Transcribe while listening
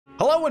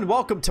Hello and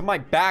welcome to my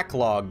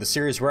Backlog, the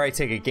series where I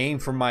take a game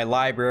from my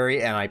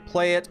library and I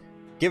play it,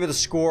 give it a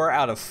score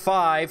out of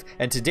 5,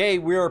 and today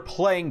we are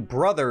playing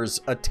Brothers,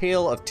 A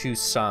Tale of Two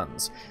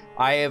Sons.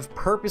 I have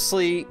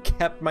purposely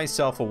kept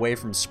myself away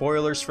from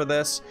spoilers for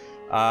this.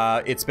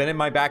 It's been in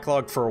my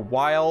backlog for a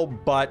while,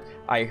 but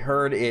I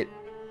heard it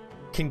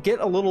can get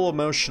a little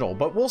emotional,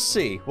 but we'll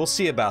see. We'll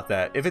see about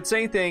that. If it's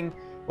anything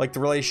like the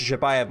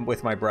relationship I have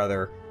with my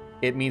brother,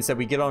 it means that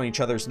we get on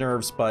each other's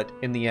nerves, but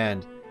in the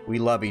end, we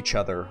love each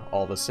other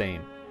all the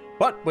same.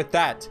 But with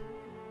that,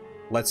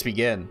 let's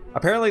begin.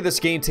 Apparently this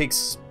game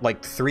takes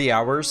like 3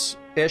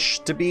 hours-ish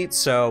to beat,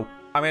 so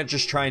I'm gonna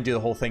just try and do the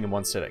whole thing in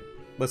one sitting.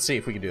 Let's see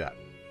if we can do that.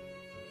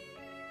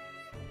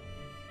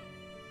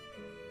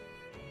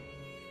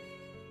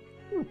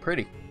 Ooh,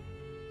 pretty.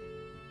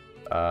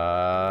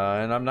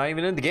 And I'm not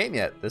even in the game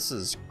yet. This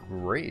is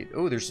great.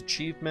 Oh, there's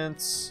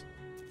achievements,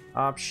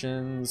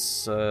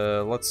 options.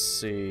 Let's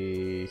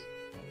see.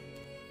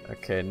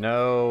 Okay,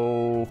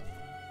 no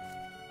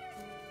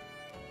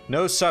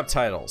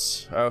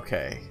subtitles.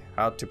 Okay,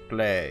 how to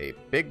play.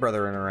 Big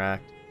brother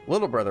interact,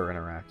 little brother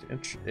interact.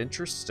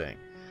 Interesting.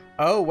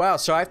 Oh, wow,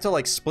 so I have to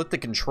like split the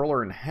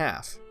controller in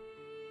half.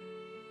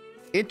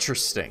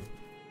 Interesting.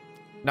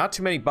 Not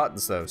too many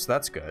buttons though, so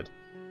that's good.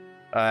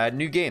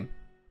 New game.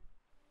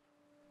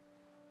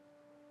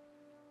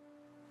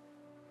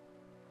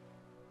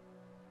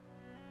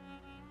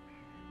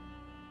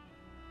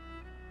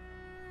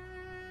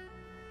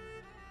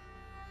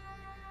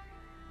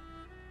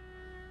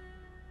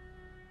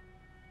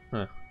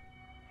 Huh.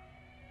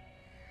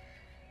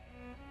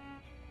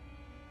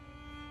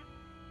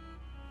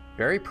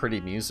 Very pretty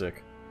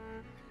music.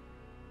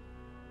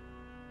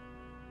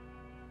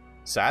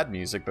 Sad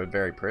music, but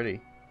very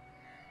pretty.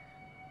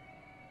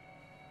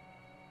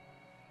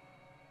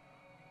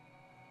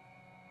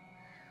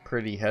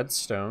 Pretty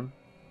headstone.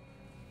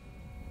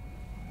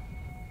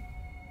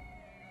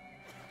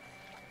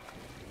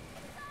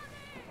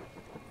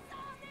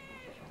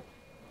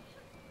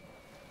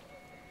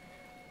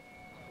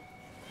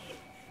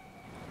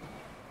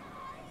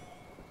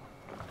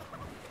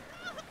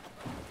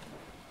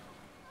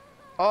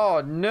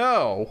 Oh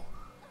no!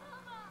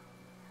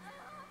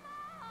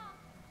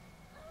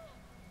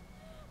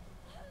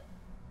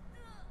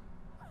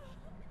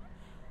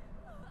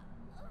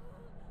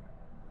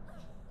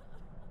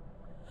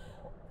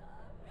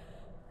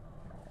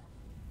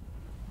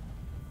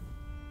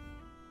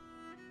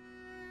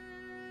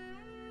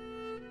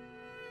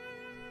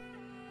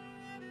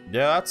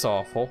 Yeah, that's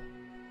awful.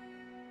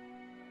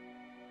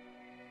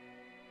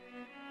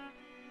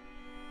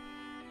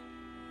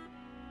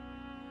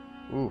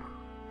 Ooh.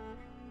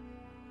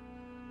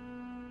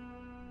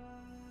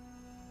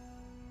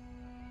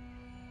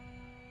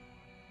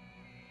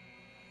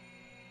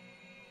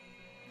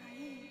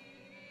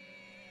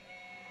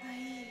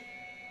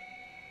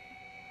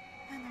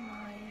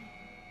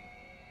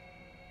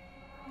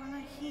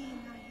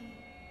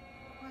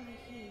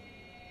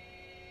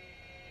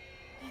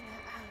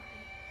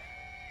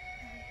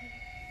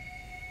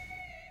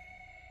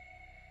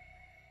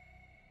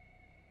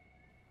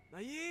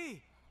 Nayi!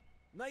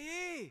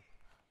 Nayi!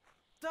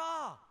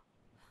 Ata!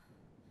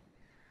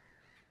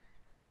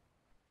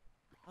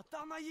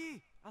 Ata,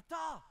 Nayi!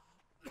 Ata!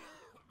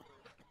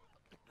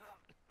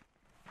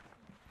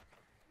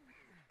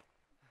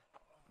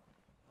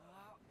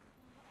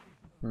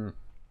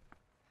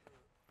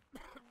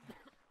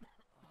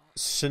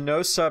 So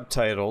no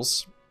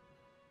subtitles.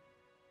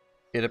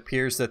 It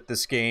appears that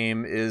this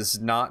game is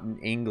not in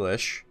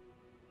English.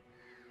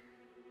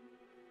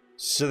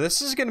 So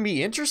this is going to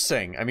be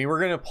interesting. I mean, we're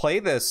going to play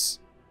this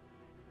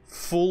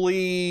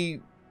fully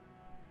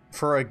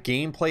for a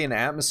gameplay and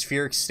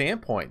atmospheric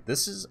standpoint.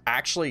 This is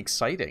actually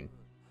exciting.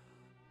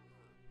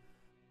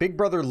 Big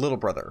brother, little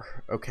brother.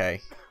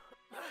 Okay.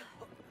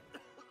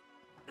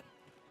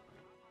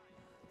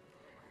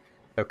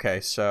 Okay,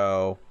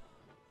 so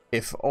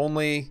if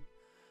only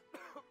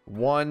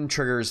one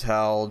trigger is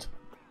held.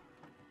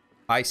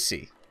 I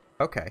see.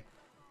 Okay.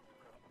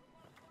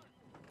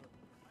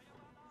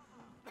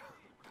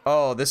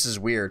 Oh, this is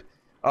weird.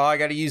 Oh, I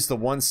gotta use the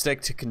one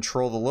stick to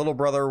control the little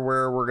brother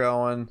where we're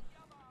going.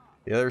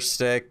 The other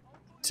stick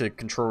to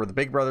control where the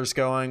big brother's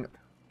going.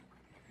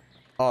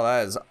 Oh,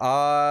 that is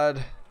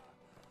odd.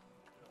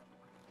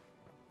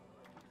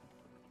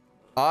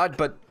 Odd,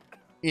 but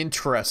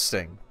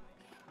interesting.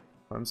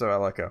 So I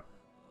let go.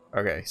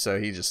 Okay, so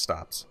he just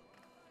stops.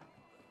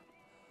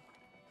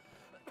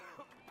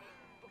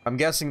 I'm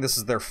guessing this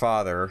is their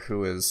father,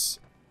 who is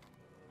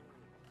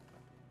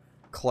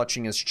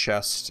clutching his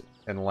chest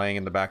and laying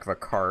in the back of a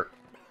cart.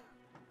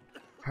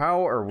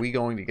 How are we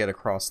going to get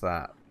across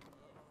that?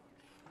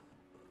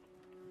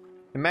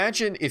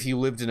 Imagine if you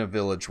lived in a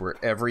village where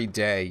every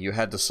day you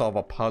had to solve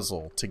a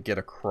puzzle to get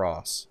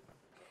across.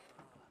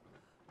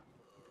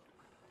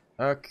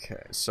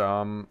 Okay,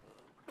 so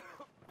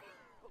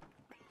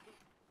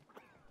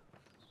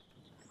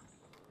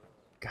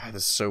God,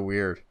 this is so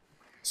weird.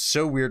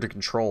 So weird to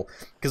control.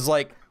 Because,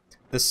 like,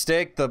 the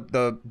stick,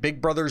 the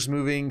big brother's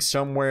moving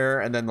somewhere,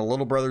 and then the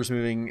little brother's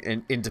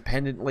moving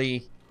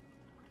independently.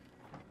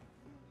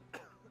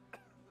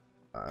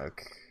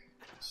 Okay,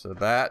 so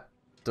that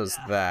does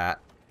that.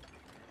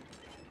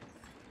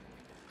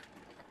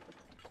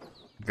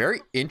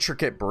 Very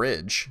intricate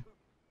bridge.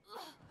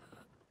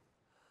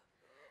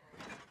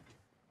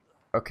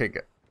 Okay,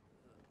 good.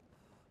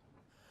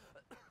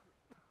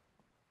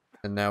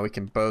 And now we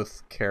can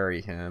both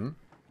carry him.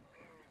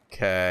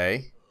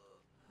 Okay.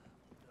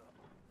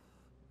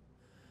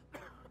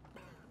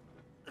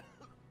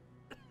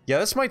 Yeah,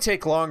 this might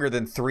take longer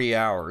than 3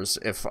 hours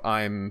if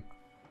I'm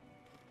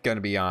gonna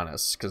be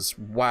honest, because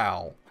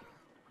wow,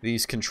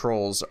 these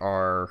controls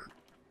are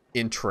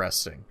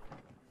interesting.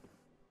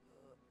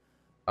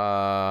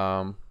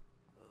 No.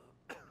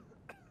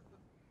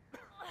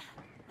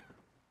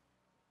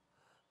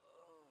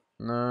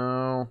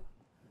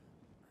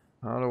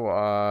 How do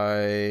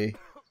I...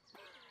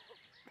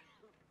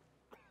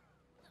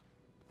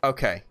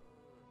 Okay.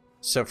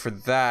 So for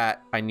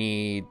that, I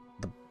need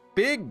the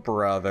big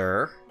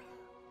brother.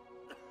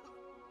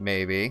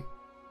 Maybe.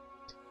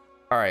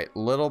 Alright,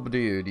 little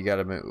dude, you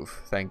gotta move.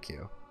 Thank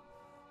you.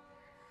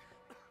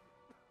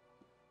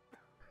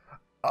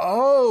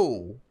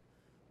 Oh!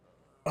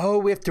 Oh,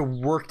 we have to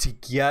work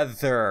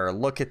together.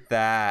 Look at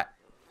that.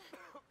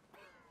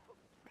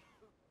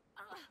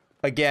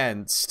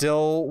 Again,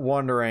 still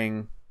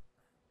wondering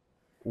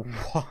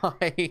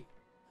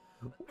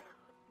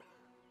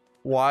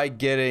why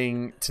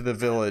getting to the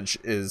village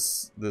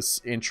is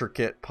this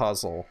intricate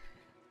puzzle.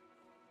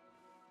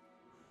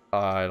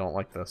 I don't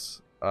like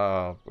this.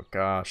 Oh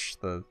gosh,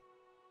 what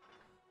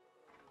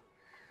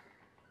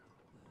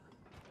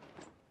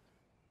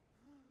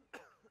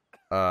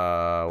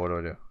do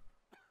I do?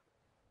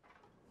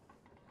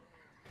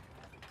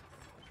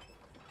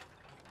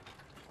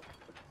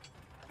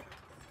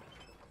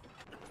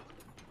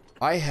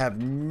 I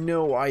have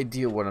no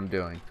idea what I'm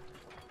doing.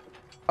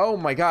 Oh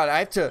my god, I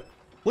have to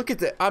look at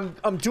the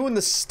I'm doing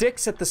the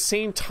sticks at the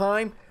same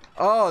time.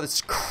 Oh,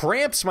 this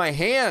cramps my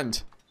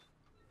hand.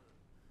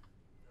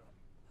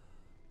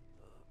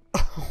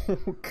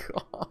 Oh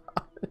god.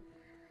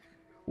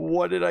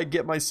 What did I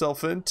get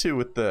myself into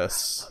with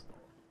this?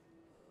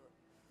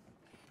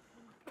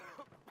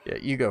 Yeah,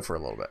 you go for a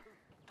little bit.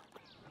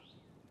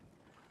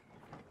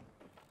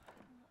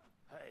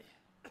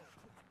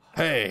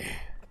 Hey.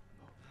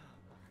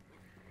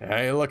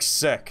 Yeah, he looks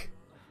sick.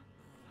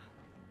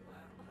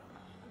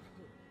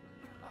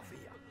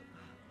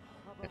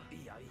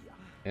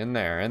 In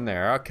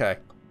there, okay.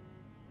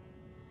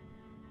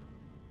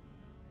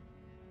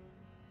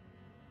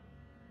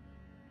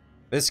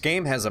 This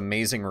game has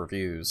amazing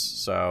reviews,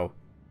 so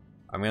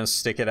I'm gonna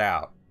stick it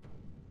out.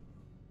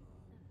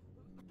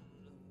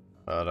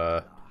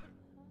 But,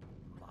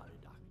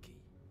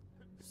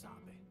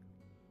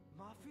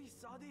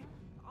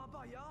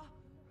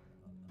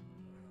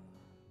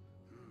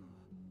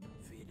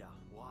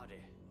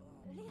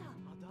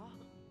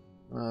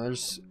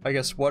 there's, I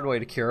guess, one way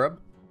to cure him,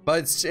 but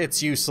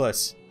it's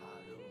useless.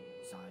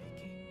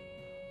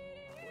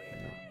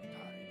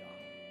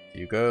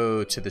 You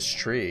go to this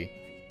tree.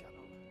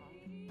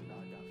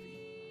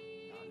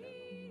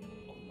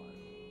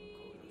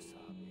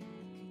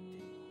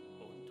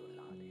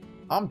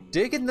 I'm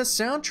digging the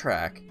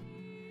soundtrack.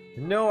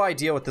 No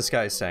idea what this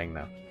guy is saying,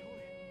 though.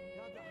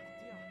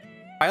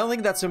 I don't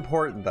think that's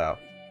important, though.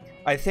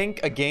 I think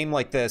a game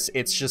like this,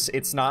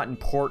 it's not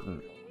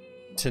important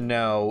to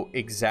know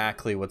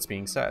exactly what's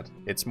being said.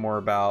 It's more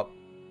about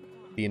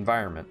the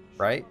environment,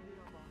 right?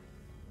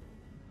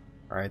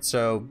 Alright,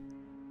 so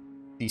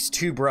these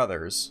two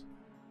brothers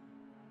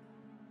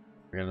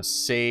are gonna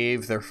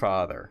save their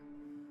father.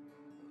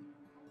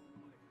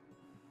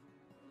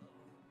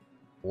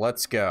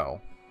 Let's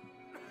go.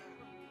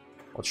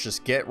 Let's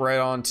just get right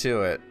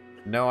onto it.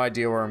 No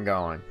idea where I'm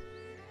going.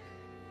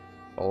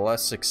 But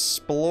let's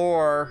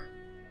explore.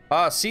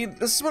 Ah, see,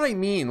 this is what I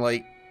mean,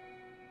 like,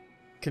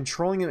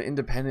 controlling them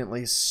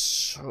independently is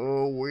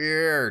so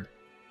weird.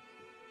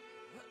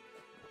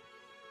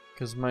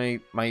 Because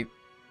my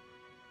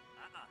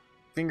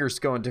fingers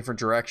go in different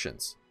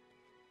directions.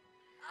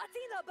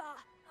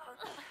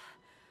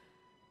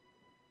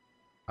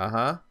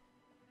 Uh-huh.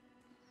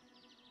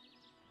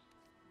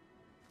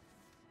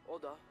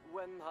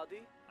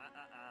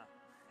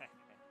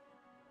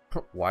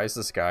 Why is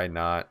this guy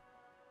not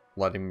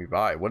letting me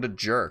by? What a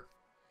jerk.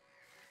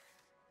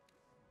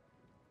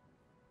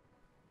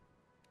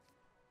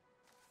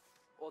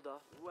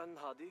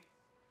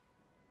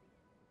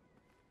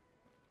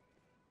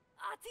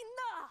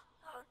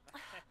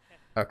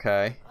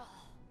 Okay.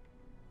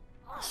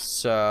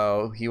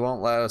 So, he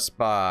won't let us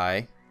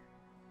by.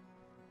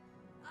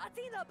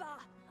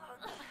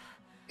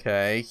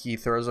 Okay, he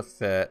throws a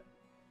fit.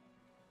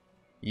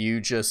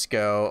 You just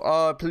go,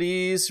 oh,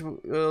 please,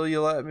 will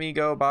you let me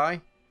go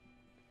by?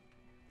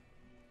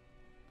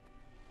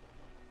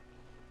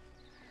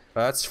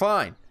 That's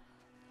fine.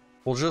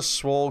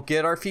 We'll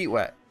get our feet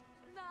wet.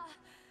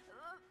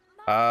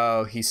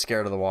 Oh, he's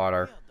scared of the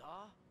water.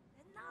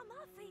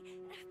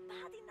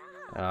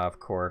 Of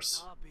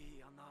course.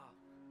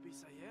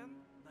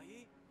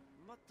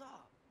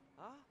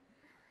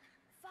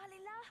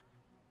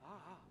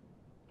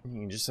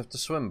 You just have to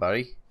swim,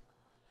 buddy.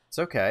 It's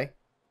okay.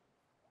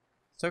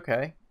 It's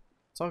okay.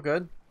 It's all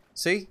good.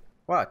 See?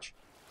 Watch.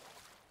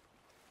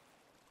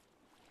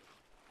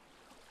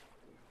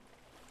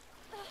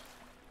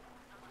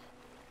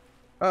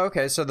 Oh,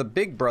 okay, so the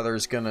big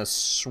brother's gonna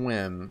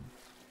swim.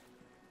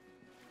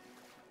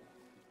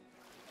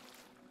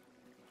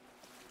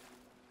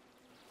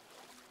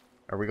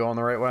 Are we going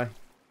the right way?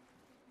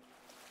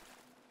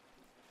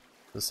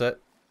 Is this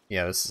it?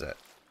 Yeah, this is it.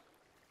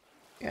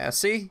 Yeah,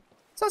 see?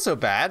 It's not so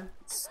bad.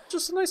 It's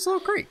just a nice little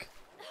creek.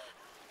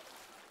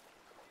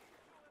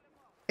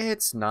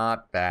 It's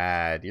not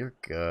bad. You're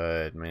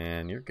good,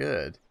 man. You're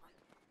good.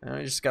 Now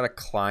you just gotta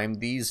climb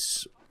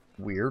these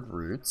weird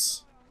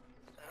roots.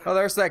 Oh,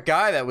 there's that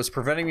guy that was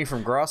preventing me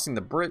from crossing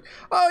the bridge.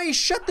 Oh, he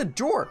shut the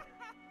door.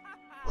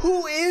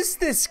 Who is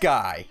this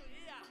guy?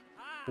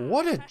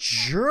 What a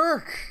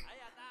jerk.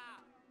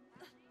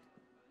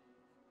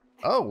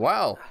 Oh,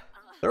 wow.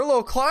 They're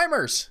little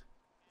climbers.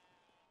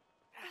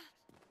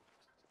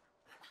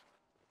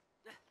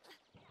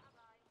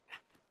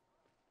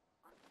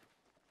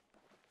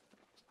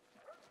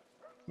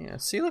 Yeah,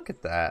 see, look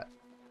at that.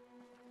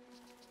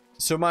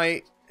 So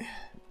my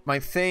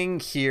thing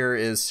here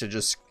is to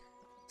just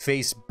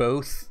face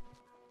both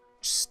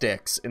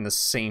sticks in the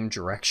same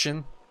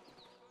direction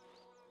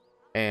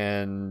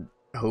and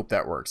hope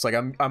that works. Like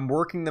I'm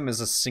working them as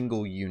a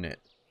single unit,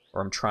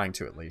 or I'm trying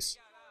to at least.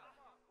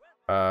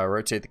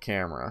 Rotate the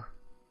camera.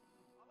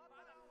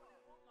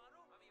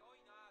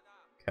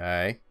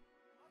 Okay.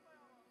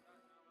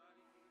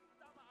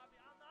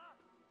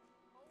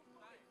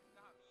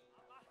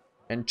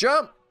 And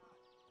jump!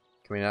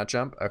 Can we not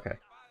jump? Okay.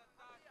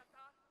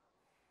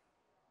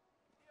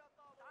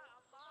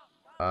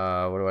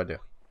 What do I do?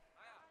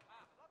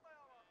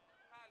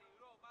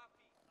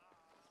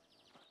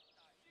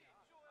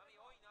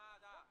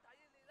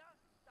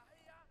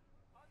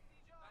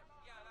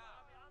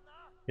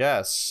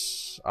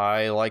 Yes,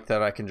 I like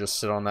that I can just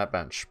sit on that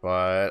bench,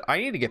 but I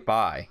need to get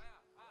by.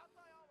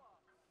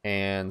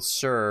 And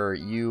sir,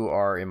 you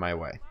are in my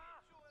way.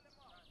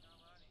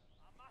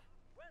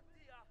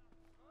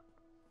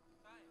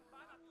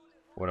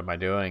 What am I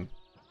doing?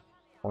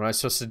 What am I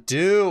supposed to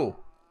do?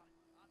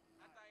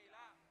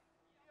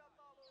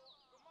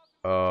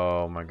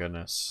 Oh my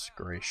goodness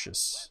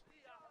gracious.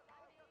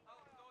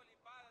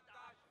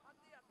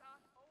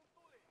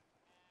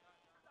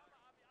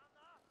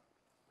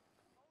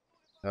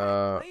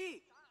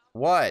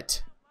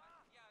 What?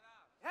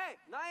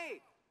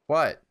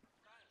 What?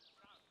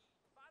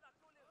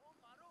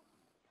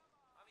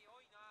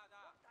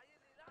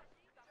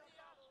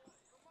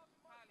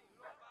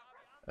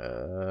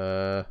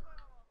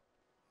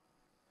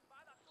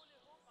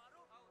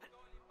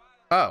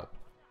 Oh.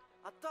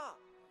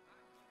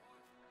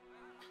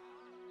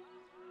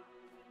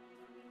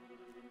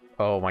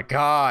 Oh my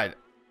god.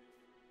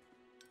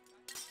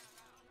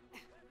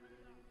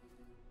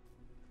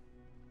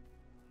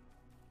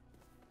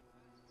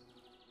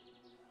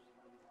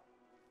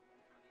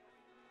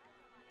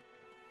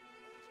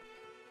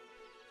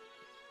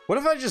 What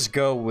if I just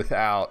go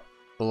without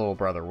the little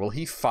brother? Will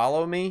he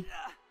follow me?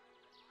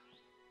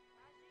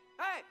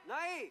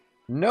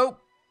 Nope.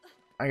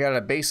 I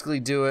gotta basically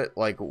do it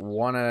like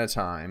one at a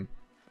time.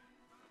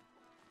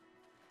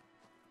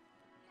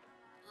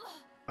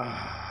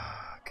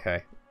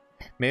 Okay.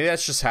 Maybe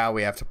that's just how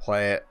we have to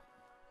play it.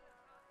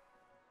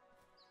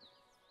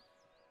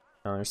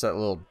 Oh, there's that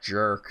little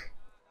jerk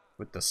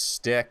with the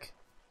stick.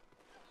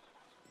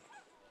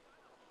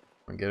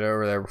 I'll get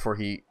over there before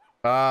he...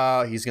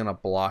 he's gonna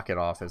block it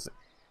off, is it?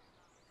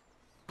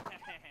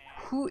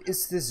 Who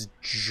is this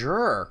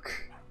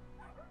jerk?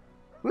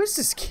 Who is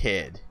this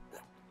kid?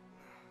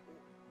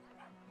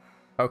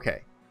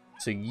 Okay,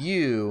 so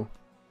you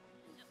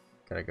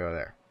gotta go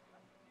there.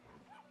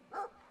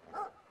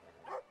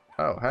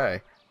 Oh,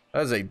 hey.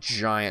 That is a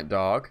giant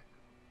dog.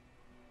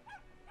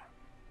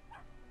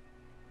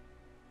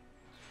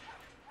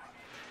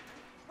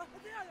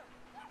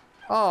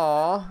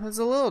 Aw, there's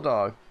a little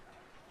dog.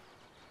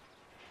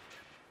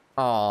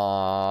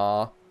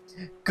 Aw.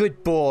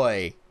 Good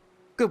boy.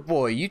 Good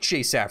boy, you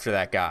chase after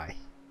that guy.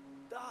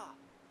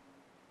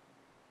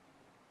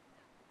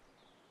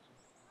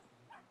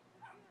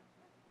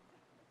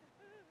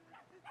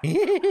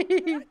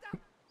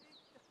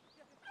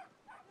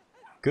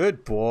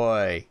 Good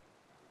boy.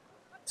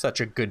 Such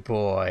a good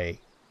boy.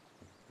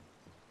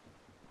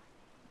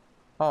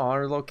 Oh,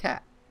 our little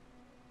cat.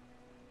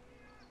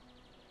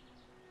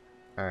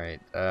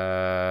 Alright,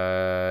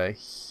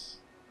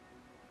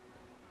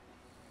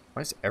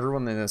 why is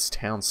everyone in this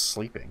town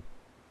sleeping?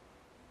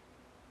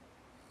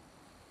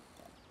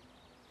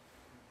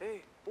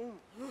 Hey,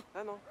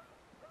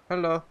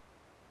 Hello.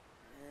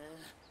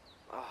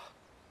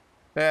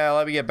 Yeah,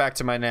 let me get back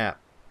to my nap.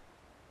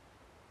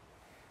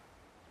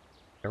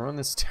 Everyone in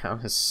this town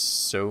is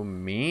so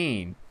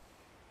mean.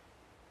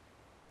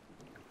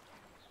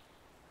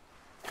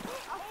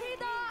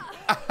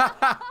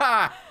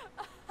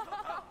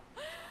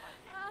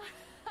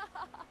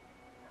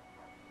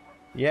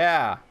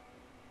 Yeah.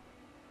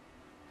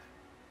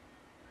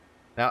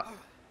 Now,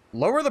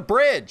 lower the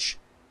bridge.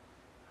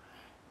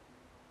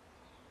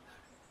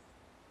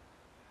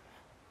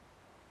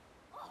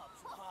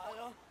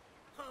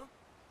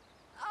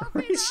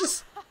 He's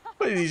just...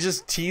 Wait, he's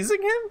just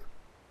teasing him?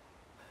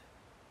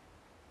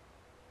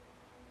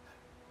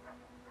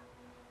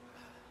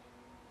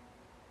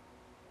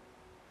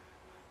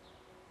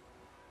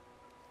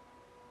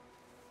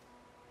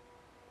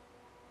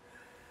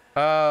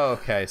 Oh,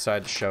 okay, so I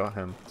had to show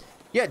him.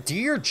 Yeah, do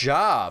your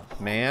job,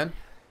 man.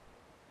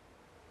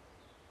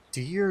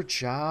 Do your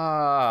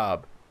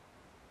job.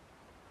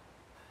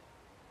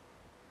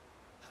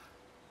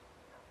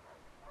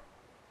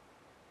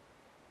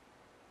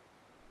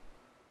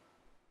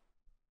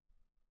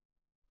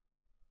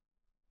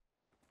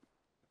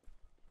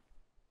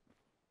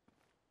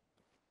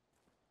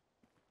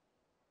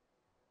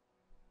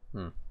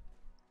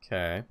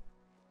 Okay.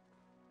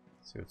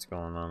 See what's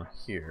going on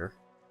here.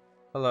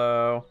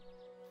 Hello.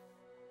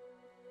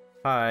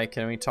 Hi,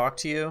 can we talk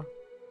to you?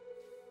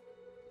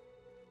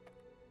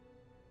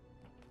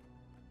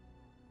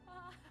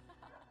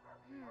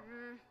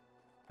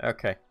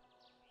 Okay.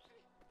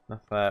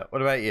 Enough of that.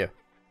 What about you?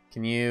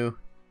 Can you...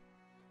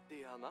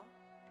 Diana?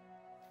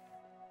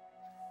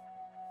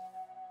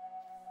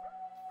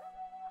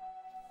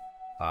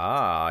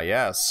 Ah,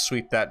 yes.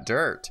 Sweep that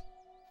dirt.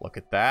 Look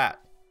at that.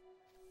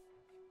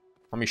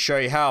 Let me show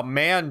you how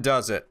man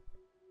does it.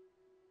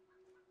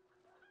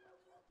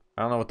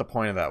 I don't know what the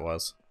point of that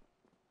was.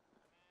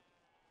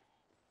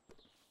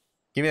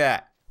 Give me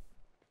that.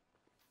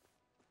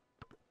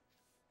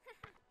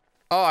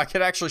 Oh, I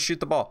could actually shoot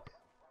the ball.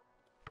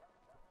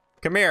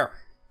 Come here.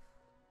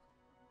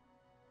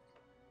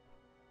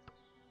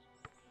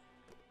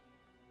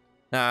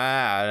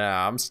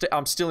 Nah,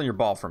 I'm stealing your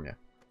ball from you.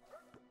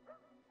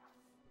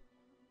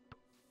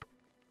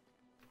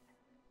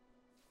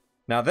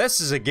 Now this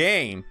is a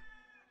game.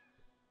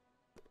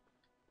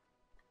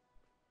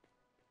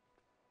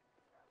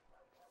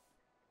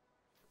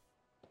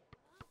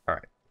 All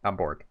right, I'm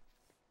bored.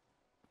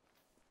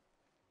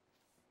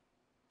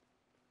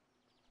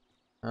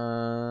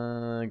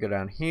 Go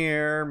down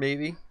here,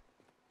 maybe.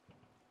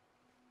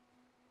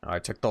 I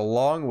took the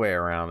long way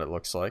around, it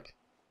looks like.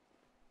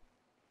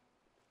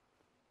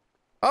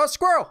 Oh,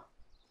 squirrel!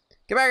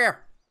 Get back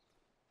here!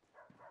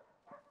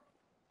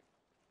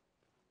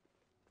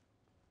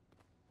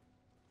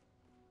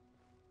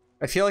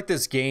 I feel like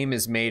this game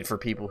is made for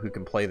people who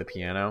can play the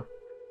piano.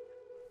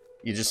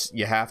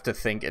 You have to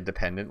think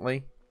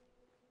independently.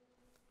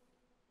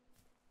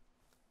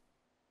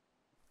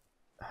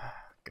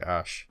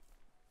 Gosh.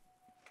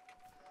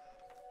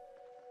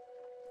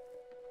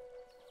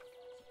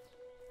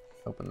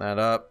 Open that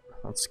up.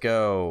 Let's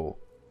go.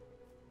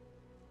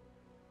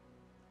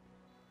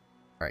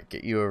 Alright,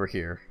 get you over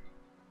here.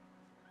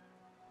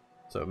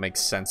 So it makes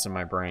sense in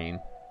my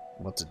brain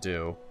what to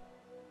do.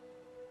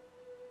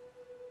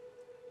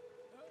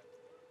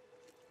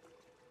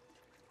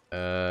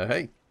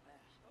 Hey.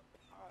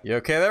 You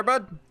okay there,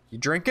 bud? You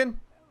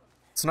drinking?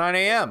 It's 9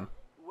 a.m.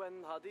 When,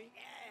 Hadi?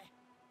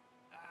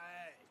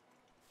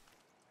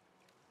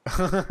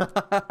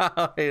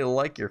 I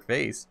like your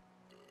face.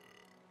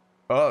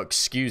 Oh,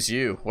 excuse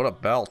you. What a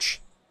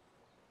belch.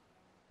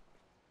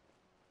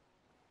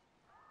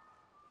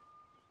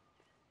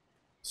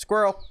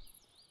 Squirrel.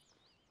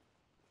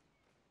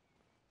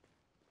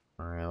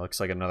 Alright, looks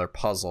like another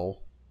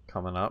puzzle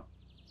coming up.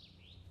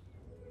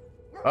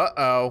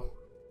 Uh-oh.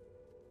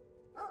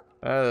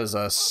 That is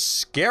a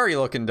scary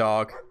looking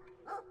dog.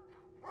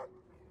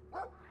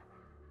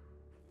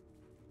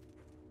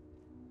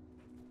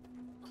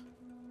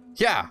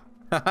 Yeah.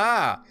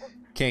 Haha.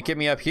 Can't get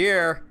me up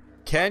here.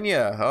 Can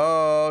ya?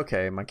 Oh,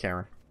 okay, my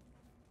camera.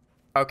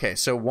 Okay,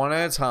 so one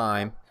at a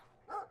time.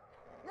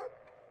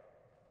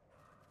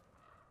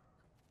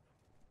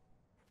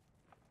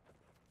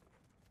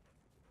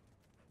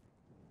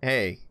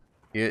 Hey,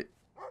 you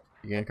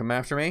gonna come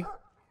after me?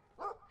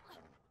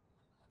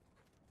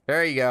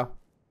 There you go.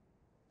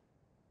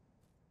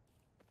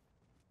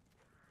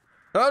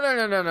 Oh,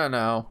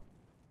 no.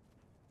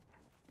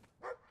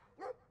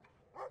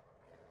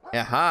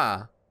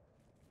 Aha.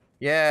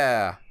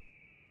 Yeah.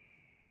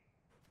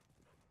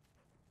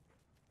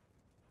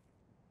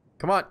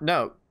 Come on,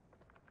 no.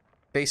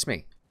 Face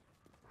me.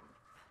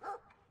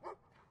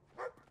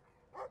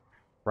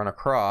 Run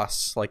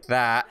across like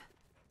that.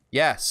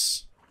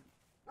 Yes.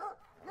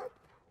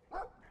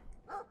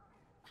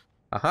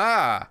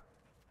 Aha.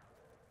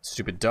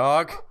 Stupid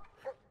dog.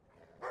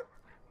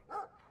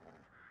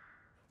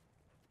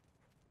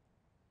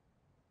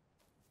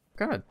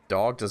 What kind of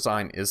dog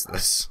design is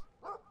this?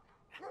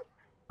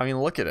 I mean,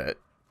 look at it.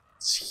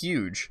 It's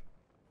huge.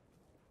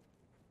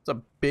 It's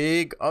a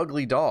big,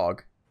 ugly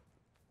dog.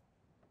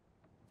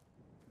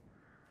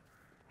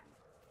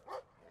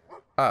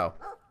 Oh.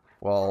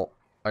 Well,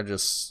 I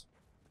just...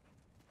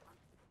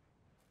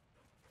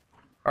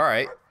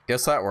 Alright.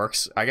 Guess that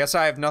works. I guess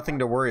I have nothing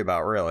to worry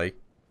about, really.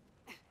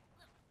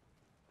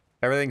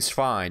 Everything's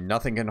fine.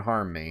 Nothing can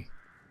harm me.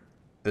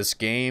 This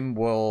game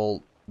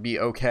will be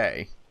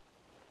okay.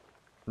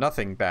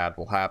 Nothing bad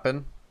will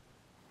happen.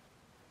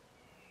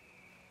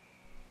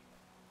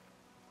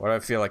 Why do I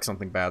feel like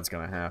something bad's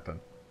gonna happen?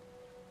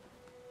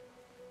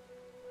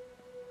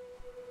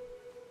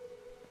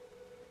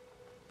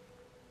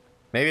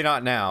 Maybe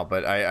not now,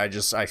 but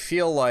I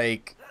feel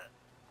like...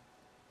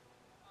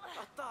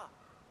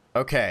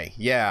 Okay,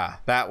 yeah,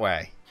 that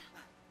way.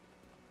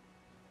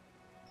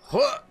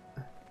 Huh!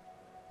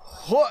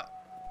 Huh!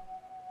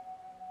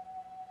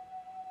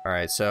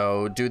 Alright,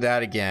 so do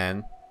that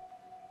again.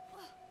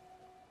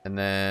 And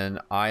then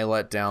I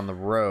let down the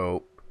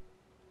rope.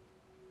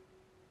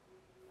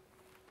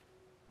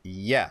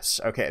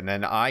 Yes, okay, and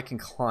then I can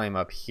climb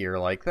up here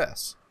like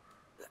this.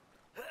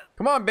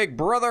 Come on, big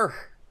brother!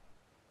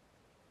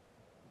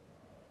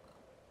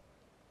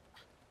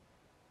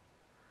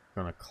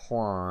 Gonna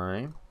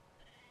climb.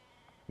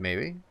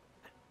 Maybe?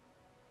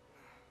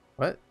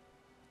 What?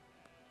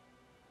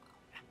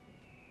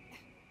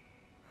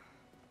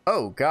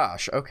 Oh,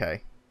 gosh,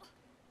 okay.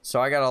 So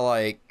I gotta,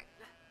 like...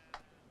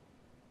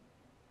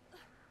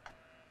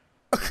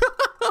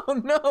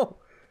 Oh, no!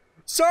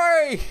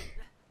 Sorry!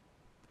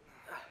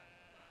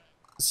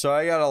 So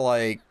I gotta,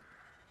 like...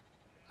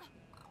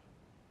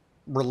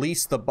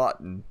 release the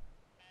button.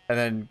 And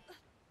then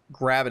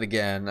grab it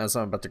again as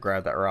I'm about to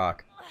grab that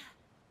rock. I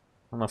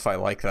don't know if I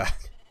like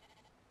that.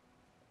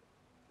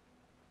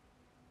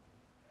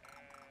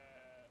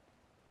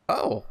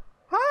 Oh,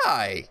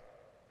 hi!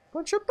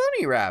 Bunch of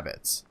bunny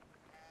rabbits.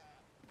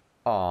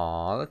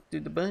 Aw, let's do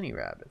the bunny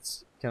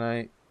rabbits. Can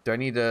I... do I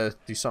need to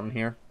do something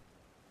here?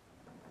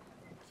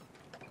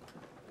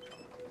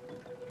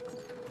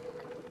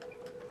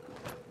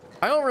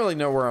 I don't really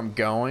know where I'm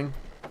going.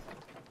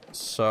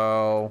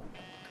 So...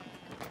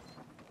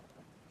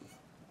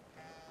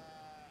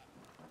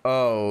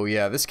 oh,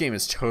 yeah, this game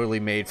is totally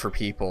made for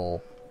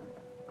people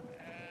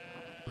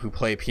who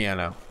play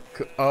piano.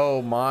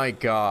 Oh my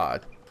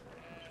god.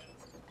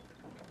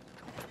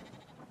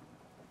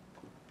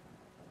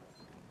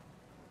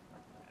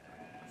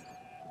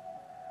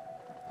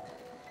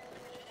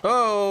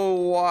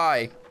 Oh,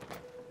 why?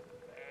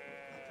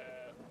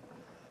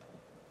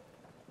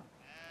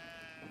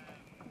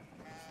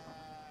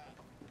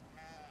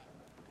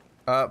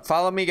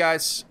 Follow me,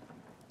 guys.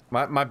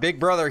 My big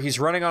brother, he's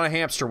running on a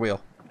hamster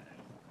wheel.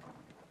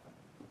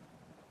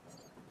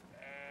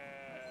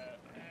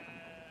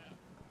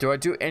 Do I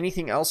do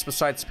anything else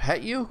besides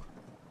pet you?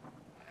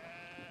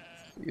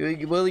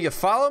 Will you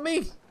follow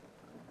me?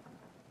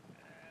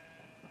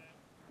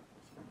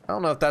 I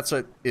don't know if that's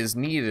what is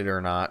needed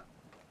or not.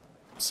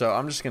 So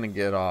I'm just gonna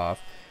get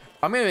off.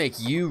 I'm gonna make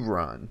you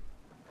run.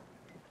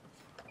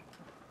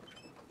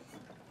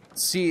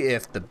 See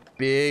if the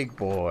big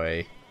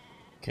boy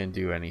can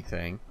do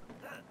anything.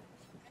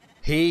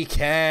 He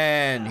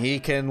can! He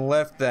can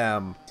lift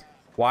them.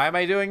 Why am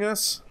I doing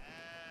this?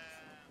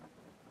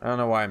 I don't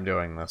know why I'm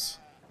doing this.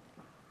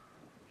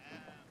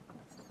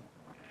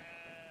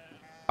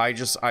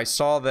 I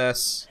saw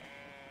this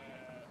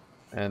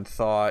and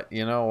thought,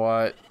 you know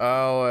what?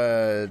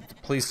 Oh,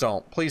 please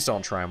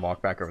don't try and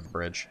walk back over the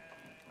bridge.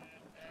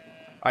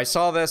 I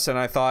saw this and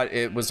I thought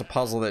it was a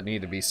puzzle that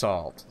needed to be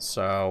solved,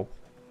 so...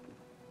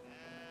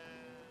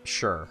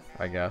 sure,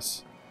 I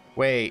guess.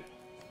 Wait.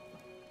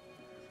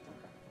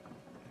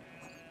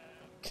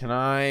 Can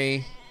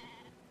I...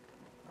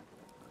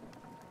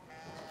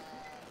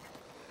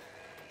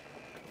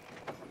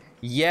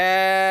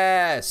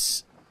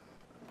 yes!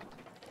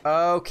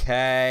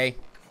 Okay.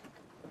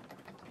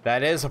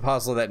 That is a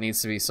puzzle that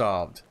needs to be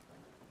solved.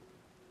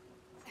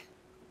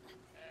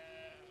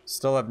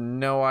 Still have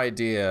no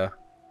idea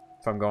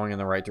if I'm going in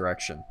the right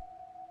direction.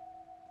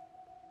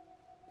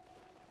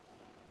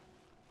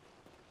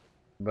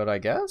 But I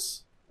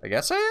guess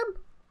I am?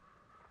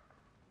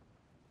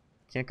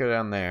 Can't go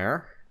down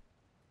there.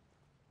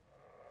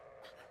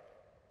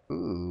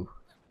 Ooh.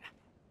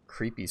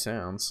 Creepy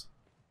sounds.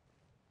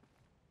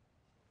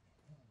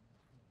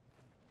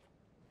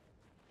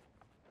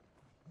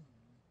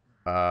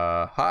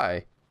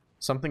 Hi.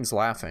 Something's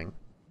laughing.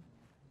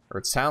 Or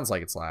it sounds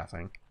like it's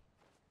laughing.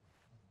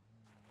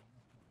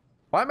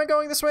 Why am I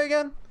going this way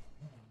again?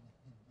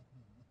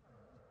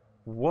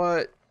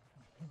 What?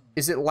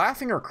 Is it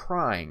laughing or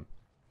crying?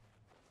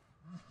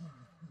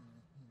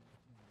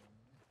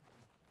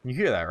 You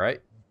hear that,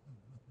 right?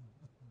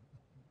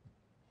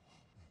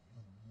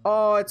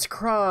 Oh, it's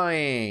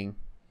crying.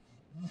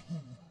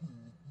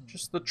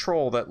 Just the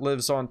troll that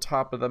lives on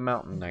top of the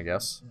mountain, I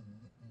guess.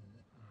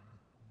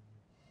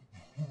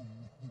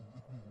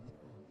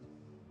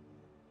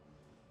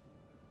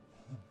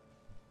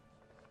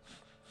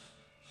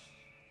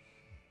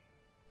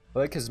 I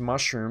like his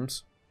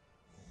mushrooms.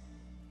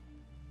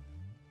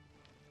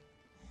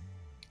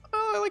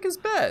 Oh, I like his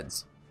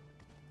beds.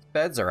 His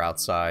beds are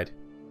outside.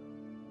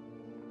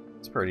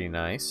 It's pretty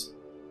nice.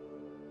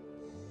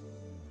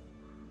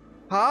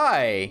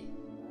 Hi!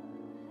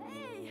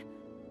 Hey,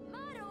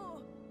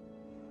 Maru.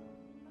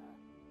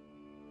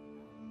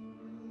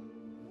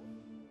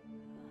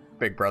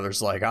 Big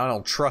brother's like, I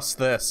don't trust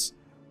this.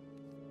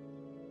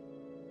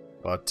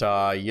 But,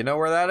 you know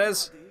where that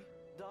is?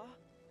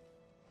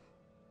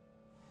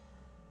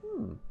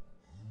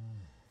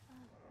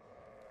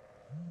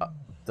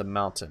 the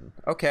mountain.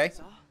 Okay.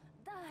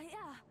 Da,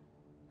 yeah.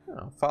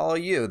 I'll follow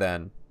you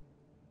then,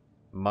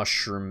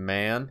 mushroom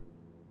man.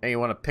 Hey, you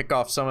want to pick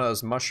off some of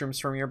those mushrooms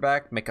from your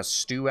back? Make a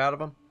stew out of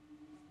them?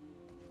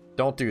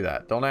 Don't do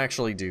that. Don't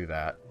actually do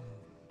that.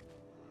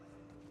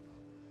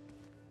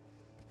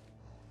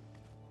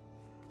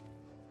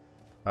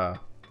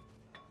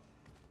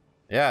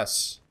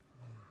 Yes.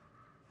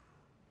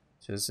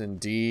 'Tis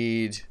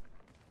indeed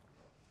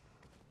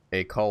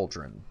a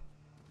cauldron.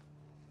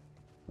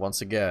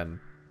 Once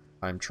again,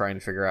 I'm trying to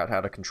figure out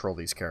how to control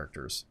these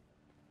characters.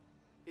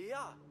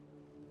 Yeah.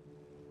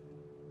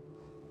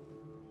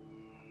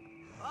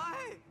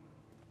 Hey.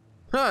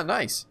 Huh,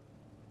 nice.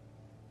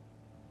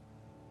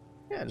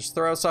 Yeah, just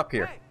throw us up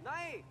here. Hey,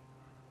 nice.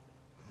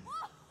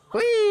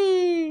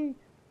 Whee!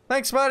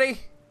 Thanks,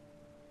 buddy.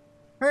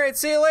 Alright,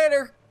 see you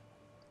later.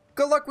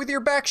 Good luck with your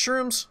back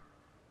shrooms.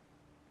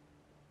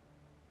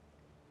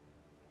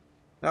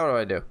 Now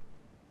what do?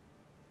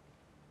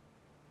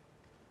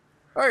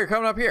 Oh, you're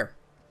coming up here.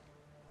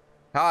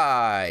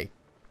 Hi.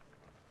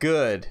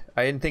 Good.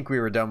 I didn't think we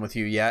were done with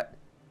you yet.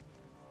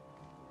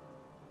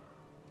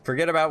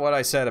 Forget about what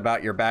I said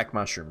about your back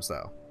mushrooms,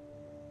 though.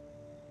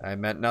 I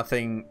meant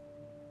nothing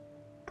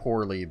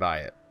poorly by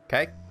it,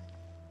 okay?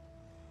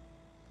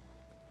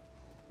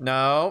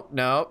 No,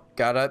 no.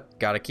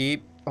 Gotta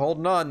keep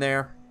holding on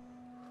there.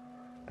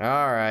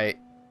 Alright.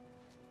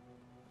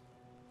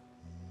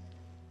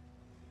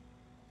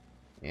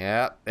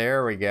 Yep,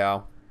 there we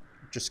go.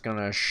 Just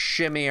gonna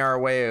shimmy our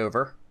way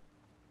over.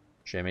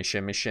 Shimmy,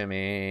 shimmy,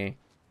 shimmy.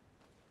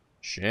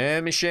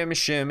 Shimmy, shimmy,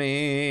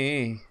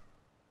 shimmy.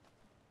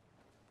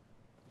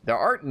 The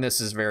art in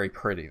this is very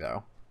pretty,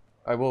 though.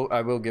 I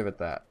will give it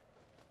that.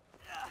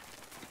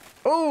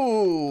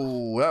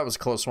 Oh, that was a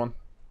close one.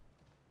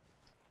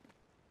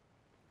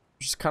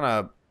 Just kind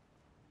of,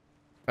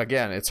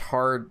 again, it's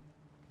hard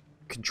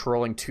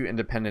controlling two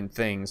independent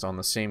things on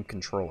the same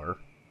controller.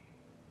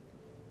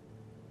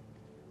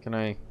 Can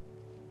I?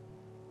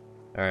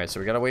 Alright, so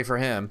we gotta wait for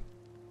him.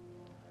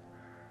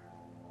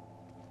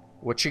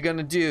 What you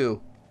gonna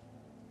do?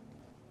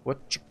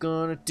 What you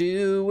gonna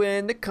do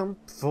when they come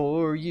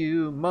for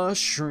you?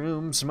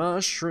 Mushrooms,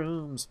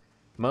 mushrooms,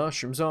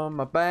 mushrooms on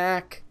my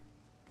back.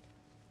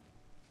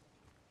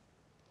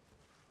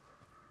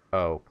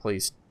 Oh,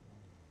 please.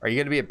 Are you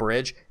gonna be a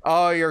bridge?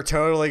 Oh, you're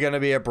totally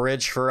gonna be a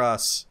bridge for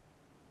us.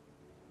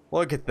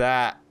 Look at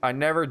that. I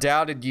never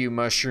doubted you,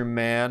 Mushroom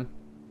Man.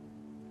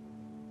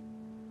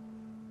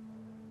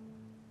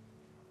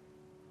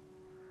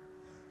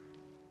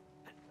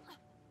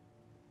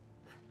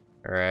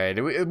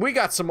 Alright, we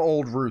got some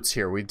old roots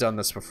here. We've done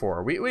this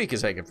before. We can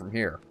take it from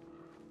here.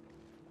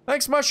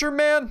 Thanks, Mushroom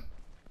Man.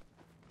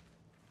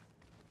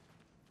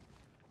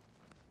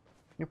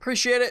 You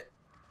appreciate it.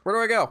 Where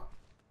do I go?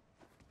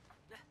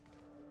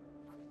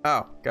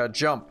 Oh, gotta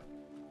jump.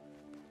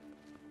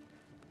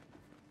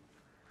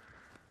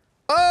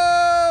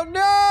 Oh,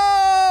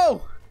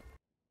 no!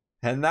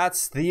 And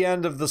that's the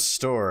end of the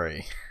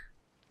story.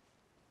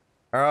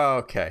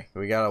 Okay,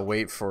 we gotta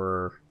wait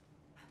for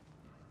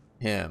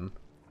him.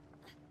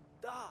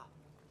 Da.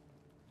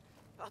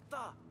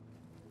 Atta.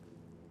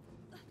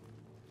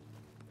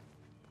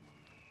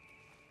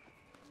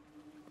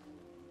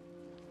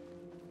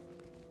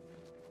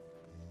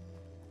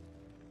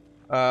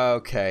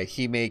 Okay,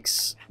 he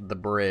makes the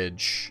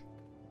bridge.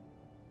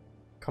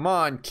 Come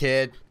on,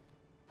 kid.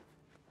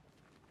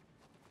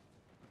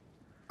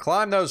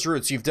 Climb those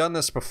roots. You've done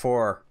this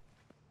before.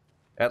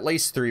 At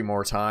least 3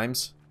 more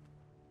times.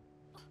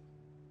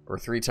 Or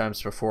 3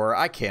 times before.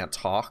 I can't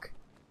talk.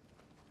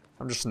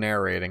 I'm just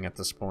narrating at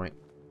this point.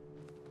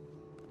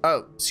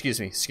 Oh, excuse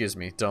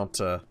me. Don't,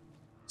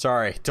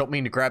 sorry. Don't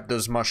mean to grab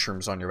those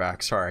mushrooms on your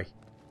back. Sorry.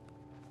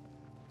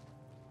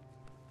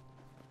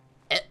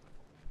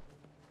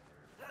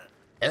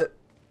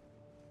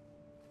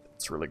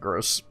 It's really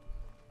gross.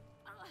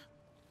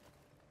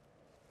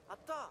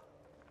 Atta.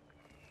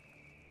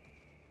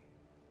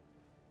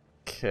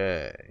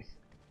 Okay.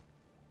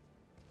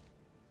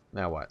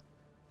 Now what?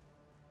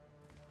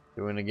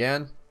 Doing it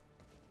again?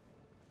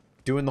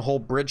 Doing the whole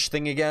bridge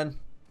thing again?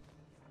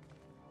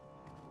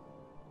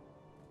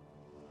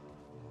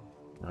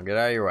 Now get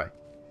out of your way.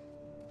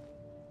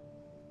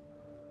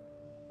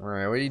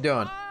 Alright, what are you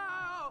doing?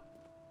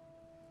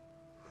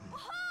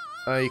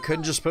 You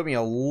couldn't just put me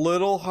a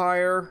little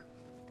higher?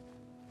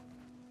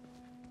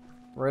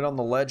 Right on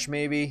the ledge,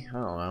 maybe? I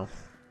don't know.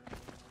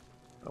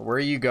 Where are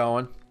you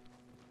going?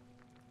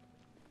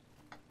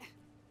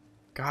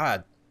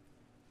 God.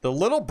 The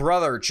little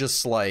brother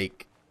just,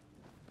 like...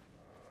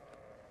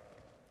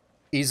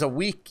 He's a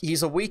weak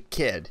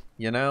kid,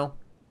 you know?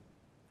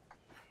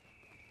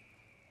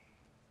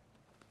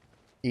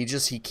 He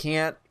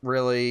can't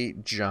really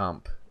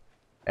jump.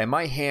 And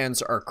my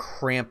hands are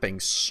cramping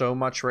so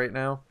much right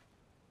now.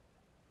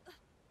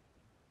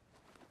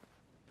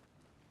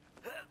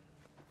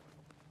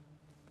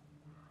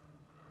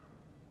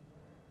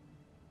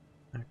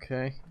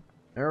 Okay.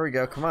 There we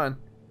go. Come on.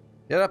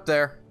 Get up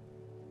there.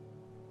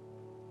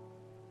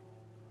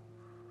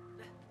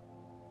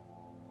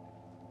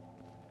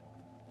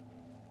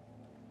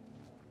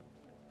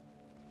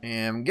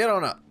 And get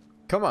on up.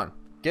 Come on.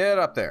 Get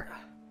up there.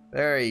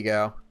 There you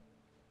go.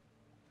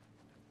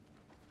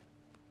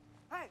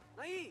 Hey,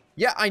 nai.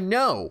 Yeah, I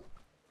know.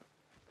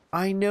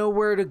 I know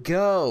where to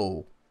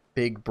go,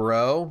 big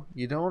bro.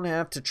 You don't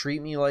have to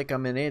treat me like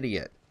I'm an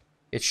idiot.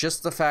 It's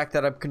just the fact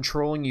that I'm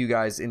controlling you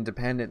guys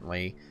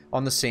independently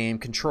on the same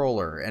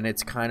controller, and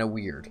it's kind of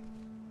weird.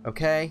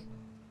 Okay?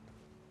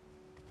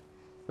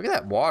 Look at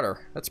that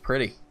water. That's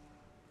pretty.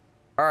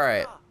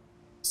 Alright.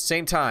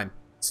 Same time.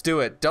 Let's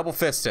do it. Double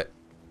fist it.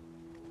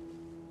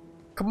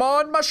 Come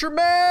on, Mushroom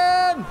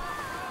Man!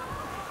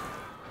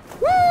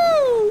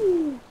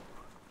 Woo!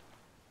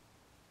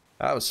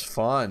 That was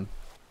fun.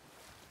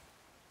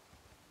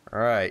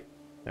 Alright.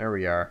 There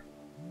we are.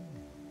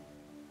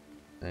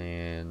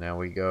 And now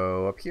we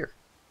go up here.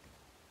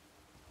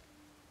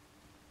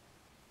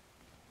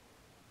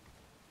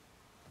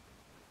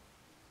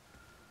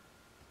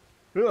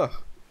 Ugh.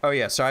 Oh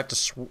yeah, so I have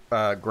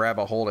to grab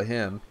a hold of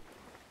him.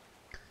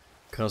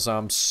 Because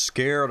I'm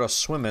scared of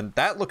swimming.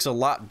 That looks a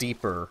lot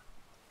deeper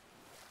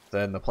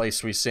than the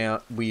place we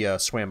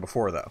swam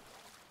before, though.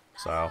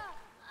 So...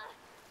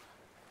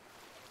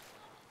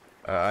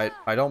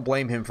 I don't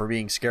blame him for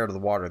being scared of the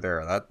water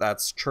there.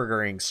 That's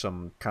triggering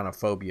some kind of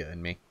phobia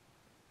in me.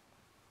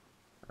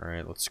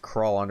 Alright, let's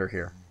crawl under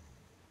here.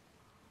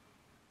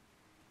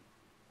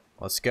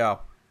 Let's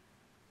go.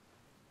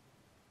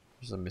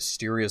 There's a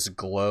mysterious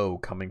glow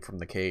coming from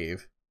the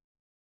cave.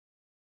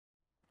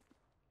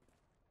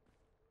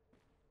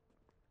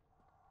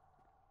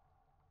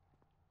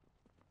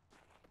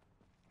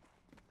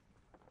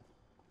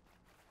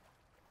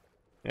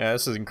 Yeah,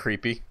 this isn't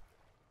creepy.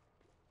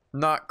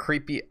 Not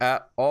creepy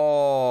at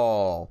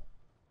all.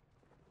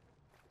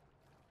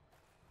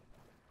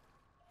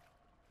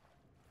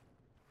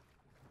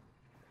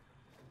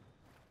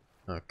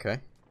 Okay.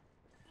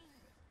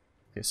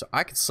 Okay, so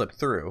I can slip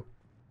through.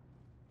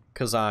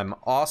 Because I'm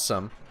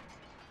awesome.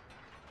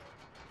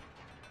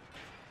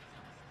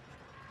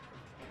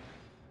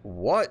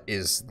 What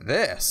is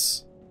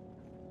this?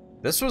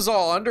 This was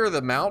all under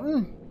the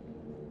mountain?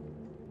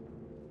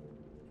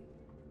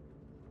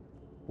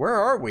 Where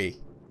are we?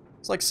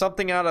 It's like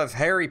something out of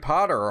Harry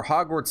Potter or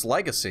Hogwarts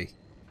Legacy.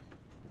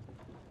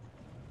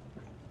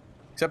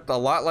 Except a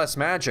lot less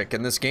magic,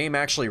 and this game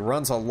actually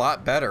runs a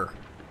lot better.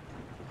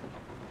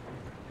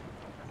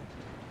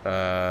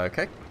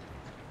 Okay.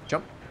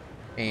 Jump.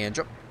 And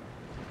jump.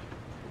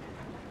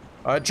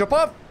 Jump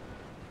up!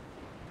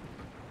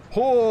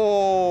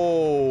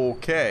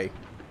 Okay.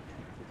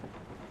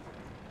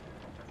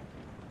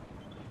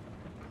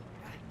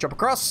 Jump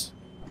across.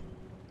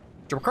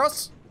 Jump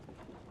across.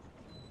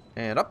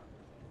 And up.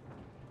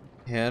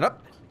 And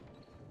up.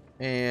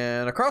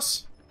 And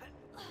across.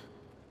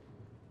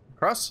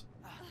 Across.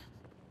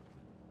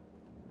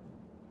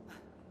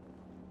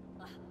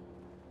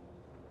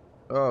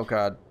 Oh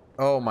god.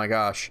 Oh my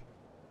gosh.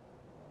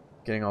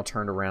 Getting all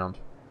turned around.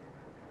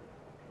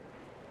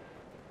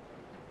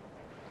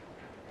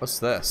 What's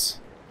this?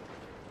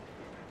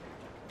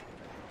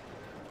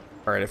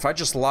 Alright, if I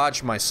just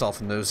lodge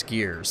myself in those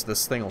gears,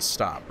 this thing will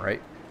stop,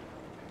 right?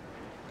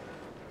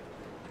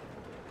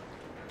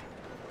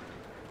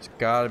 There's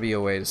gotta be a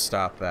way to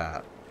stop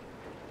that.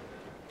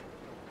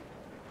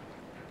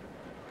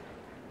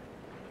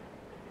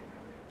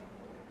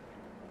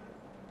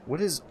 What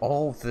is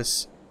all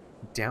this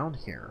down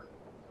here?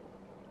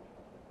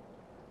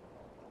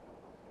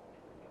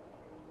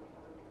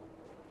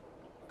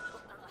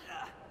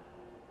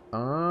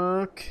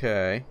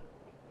 Okay.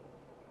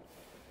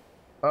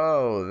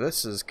 Oh,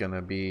 this is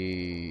gonna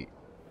be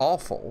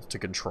awful to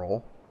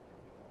control.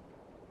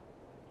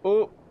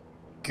 Oh,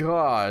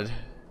 God.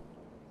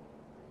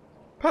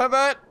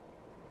 Pivot!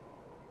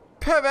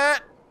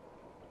 Pivot!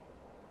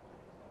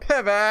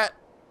 Pivot!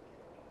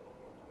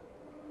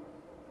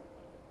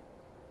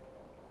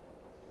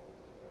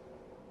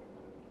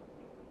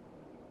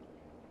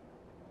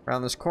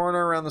 Around this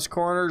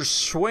corner.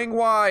 Swing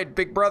wide,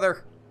 big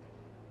brother.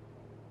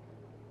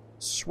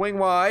 Swing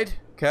wide.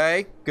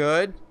 Okay,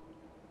 good.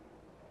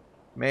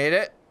 Made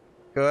it.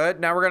 Good.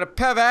 Now we're gonna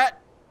pivot.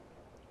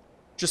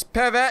 Just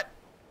pivot.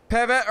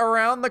 Pivot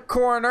around the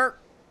corner.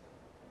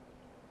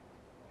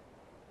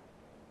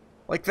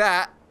 Like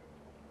that.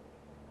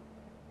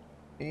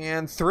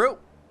 And through.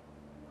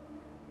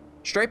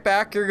 Straight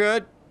back. You're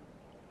good.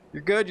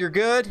 You're good. You're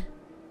good.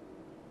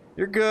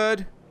 You're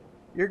good.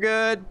 You're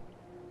good.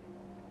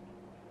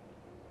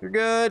 You're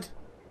good.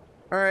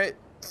 Alright.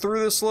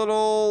 Through this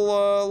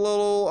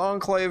little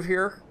enclave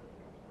here.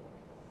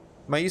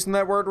 Am I using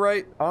that word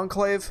right?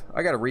 Enclave?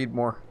 I gotta read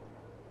more.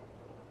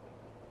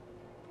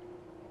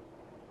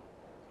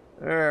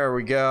 There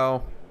we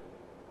go.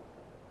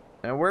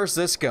 Now where's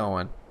this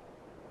going?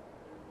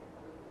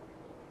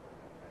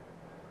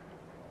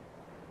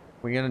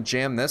 We gonna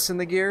jam this in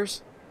the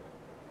gears?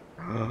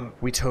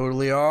 We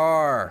totally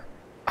are.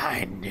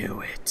 I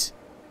knew it.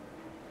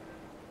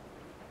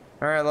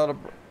 Alright,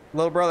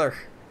 little brother.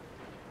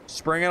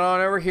 Just bring it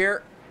on over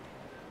here.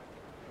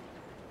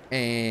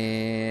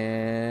 And...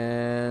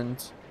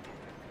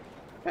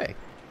 Hey.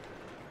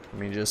 Let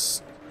me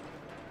just...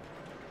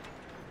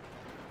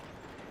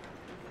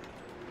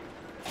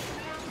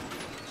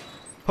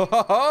 Ho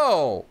ho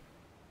ho!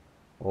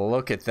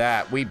 Look at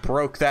that. We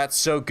broke that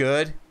so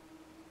good.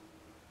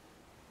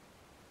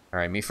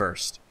 Alright, me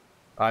first.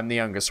 I'm the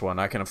youngest one.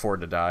 I can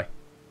afford to die.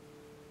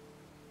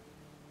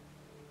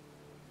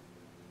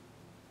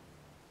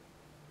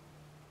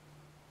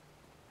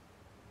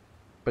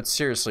 But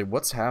seriously,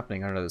 what's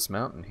happening under this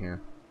mountain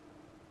here?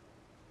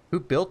 Who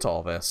built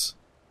all this?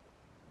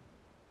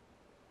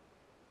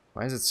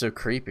 Why is it so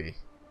creepy?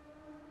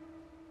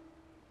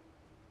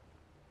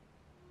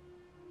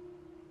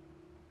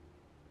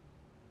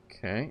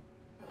 Okay.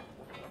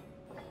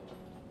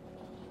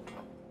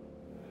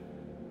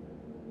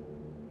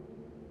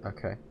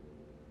 Okay.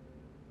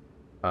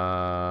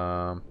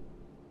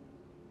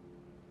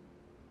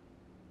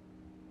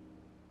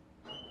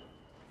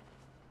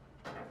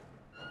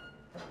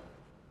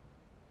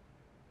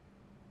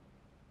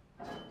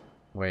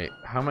 Wait,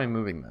 how am I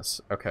moving this?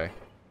 Okay.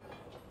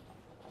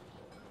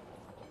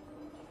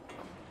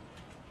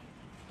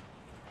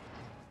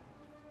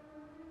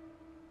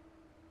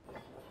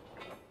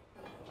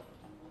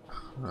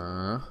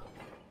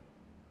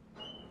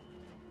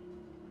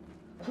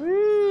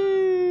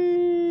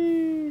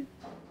 Whee!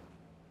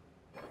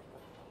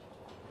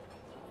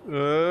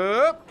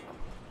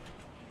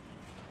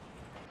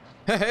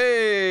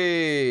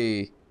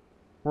 Hey!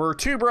 We're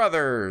two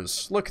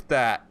brothers. Look at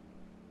that.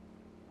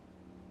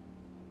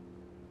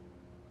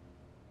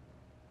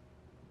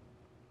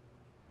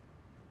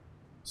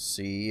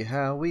 See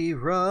how we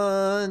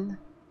run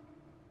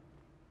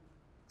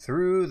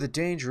through the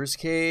dangerous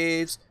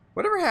caves.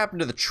 Whatever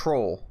happened to the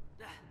troll?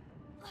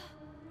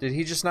 Did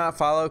he just not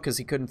follow because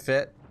he couldn't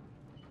fit?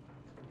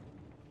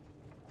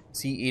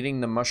 Is he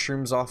eating the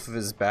mushrooms off of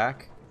his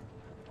back?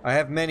 I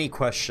have many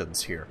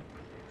questions here.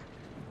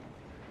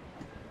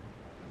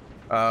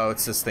 Oh,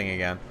 it's this thing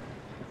again.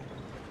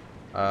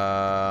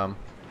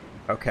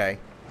 Okay.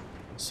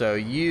 So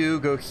you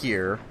go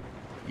here.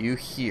 You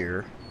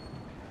here.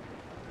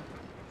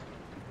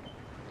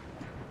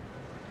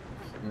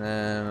 And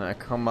then I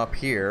come up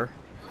here.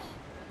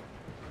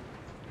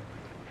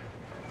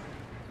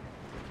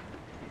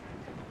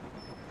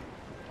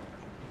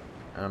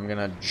 And I'm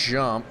gonna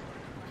jump.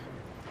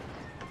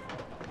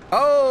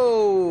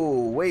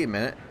 Oh, wait a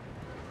minute.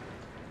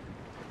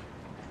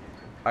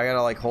 I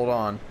gotta like hold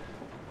on.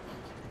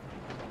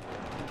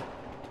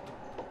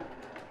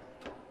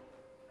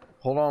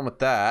 Hold on with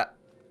that.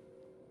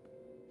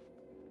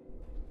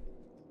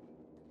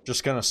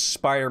 Just gonna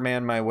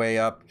Spider-Man my way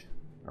up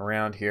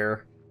around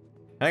here.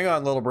 Hang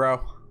on, little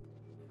bro.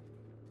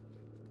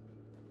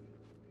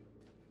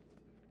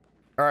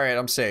 Alright,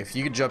 I'm safe.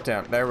 You can jump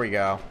down. There we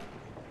go.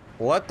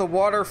 Let the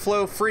water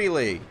flow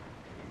freely.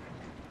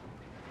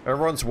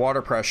 Everyone's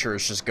water pressure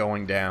is just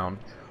going down.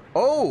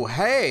 Oh,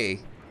 hey!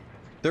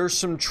 There's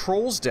some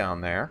trolls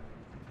down there.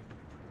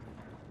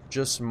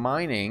 Just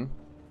mining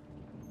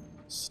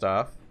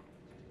stuff.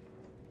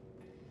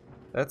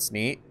 That's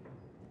neat.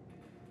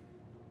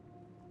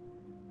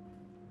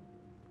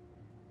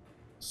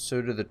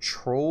 So do the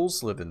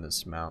trolls live in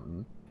this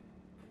mountain?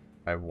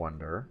 I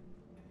wonder.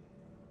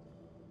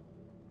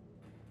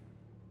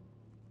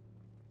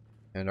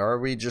 And are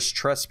we just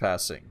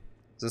trespassing?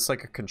 Is this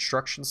like a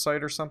construction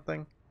site or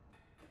something?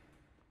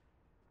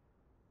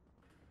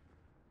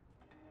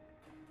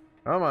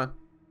 Come on.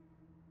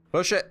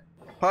 Push it.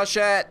 Push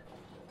it.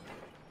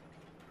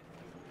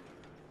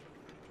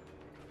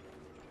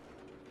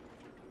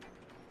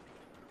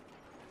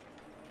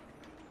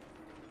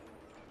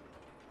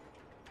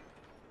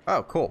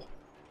 Oh, cool.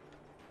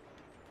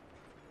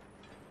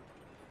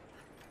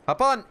 Hop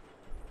on.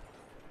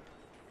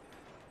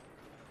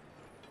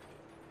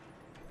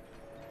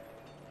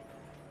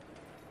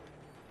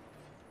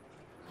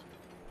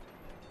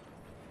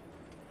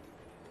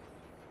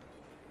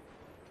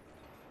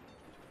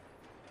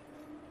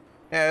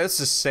 Yeah, this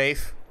is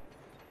safe.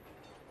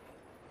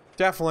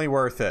 Definitely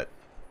worth it.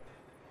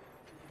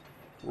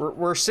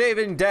 We're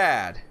saving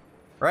Dad,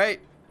 right?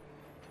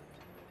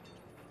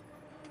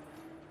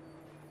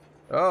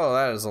 Oh,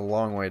 that is a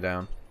long way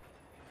down.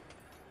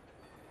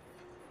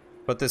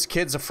 But this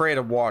kid's afraid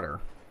of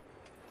water.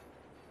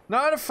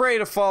 Not afraid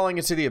of falling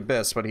into the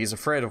abyss, but he's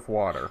afraid of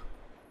water.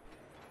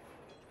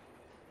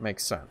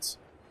 Makes sense.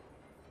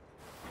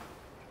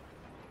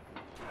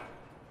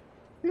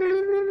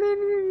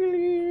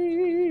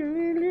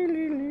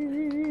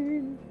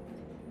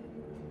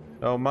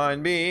 Don't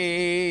mind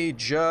me,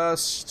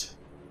 just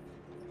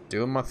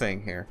doing my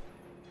thing here.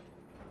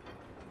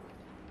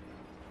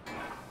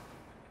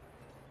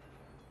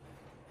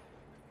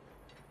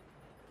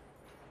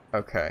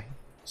 Okay,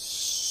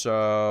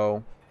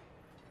 so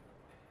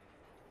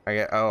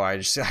I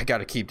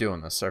gotta keep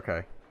doing this.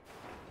 Okay,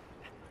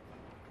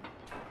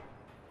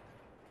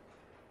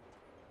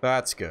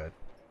 that's good.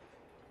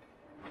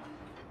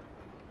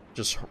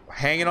 Just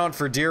hanging on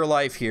for dear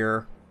life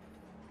here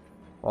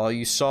while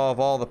you solve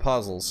all the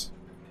puzzles.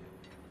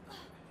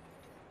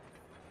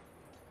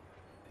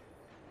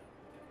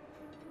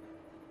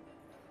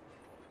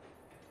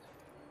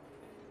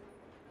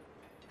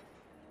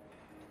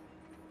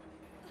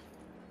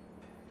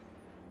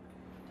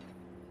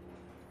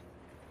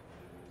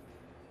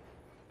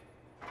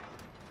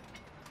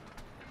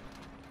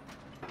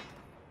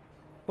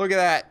 Look at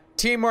that.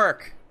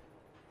 Teamwork.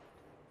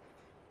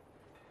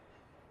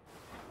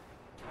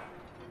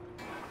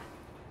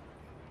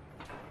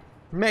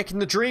 Making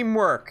the dream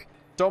work.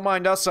 Don't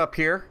mind us up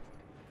here.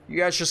 You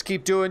guys just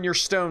keep doing your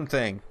stone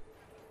thing.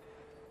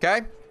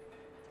 Okay?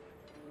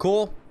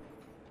 Cool.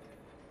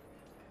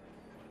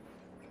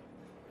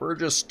 We're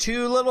just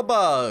two little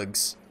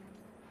bugs.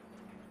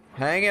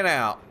 Hanging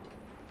out.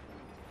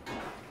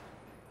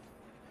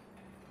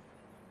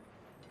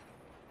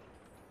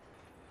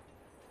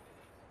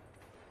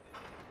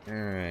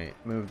 Alright,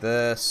 move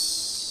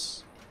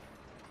this.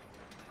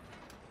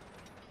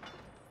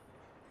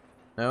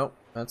 Nope,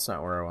 that's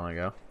not where I want to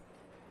go.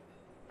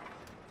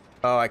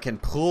 Oh, I can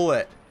pull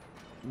it.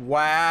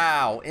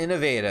 Wow,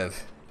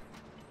 innovative.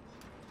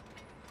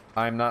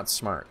 I'm not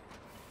smart.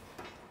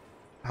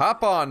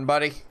 Hop on,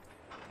 buddy.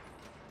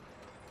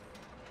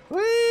 Whee!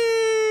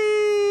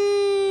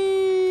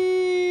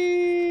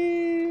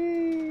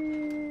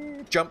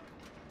 Jump.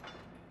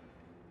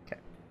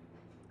 Okay.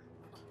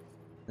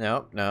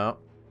 Nope, no.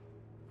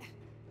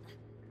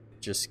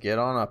 Just get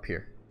on up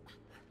here.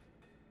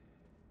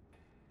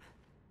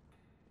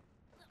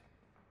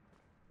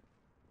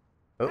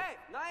 Oh. Hey,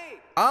 Nai!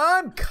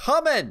 I'm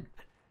coming!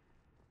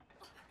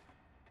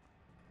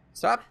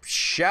 Stop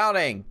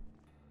shouting.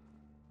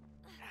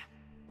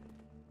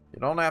 You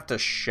don't have to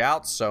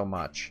shout so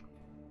much.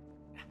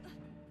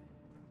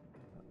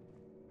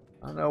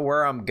 I don't know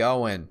where I'm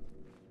going.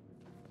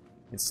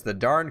 It's the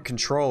darn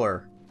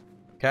controller.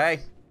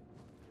 Okay?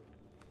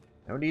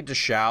 No need to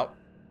shout.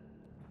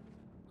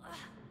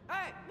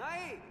 Hey,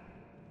 Nai!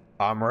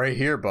 I'm right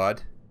here,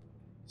 bud.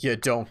 You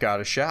don't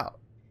gotta shout.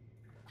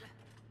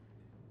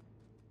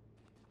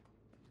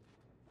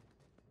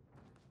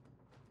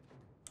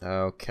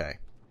 Okay.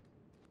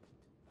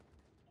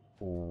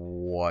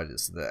 What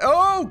is that?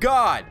 Oh,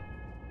 God!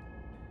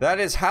 That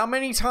is how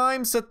many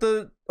times that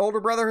the older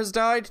brother has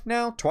died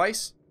now?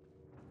 Twice?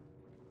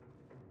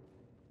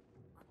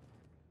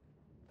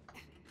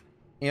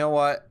 You know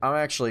what? I'm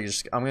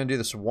gonna do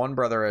this one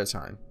brother at a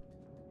time.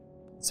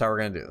 That's how we're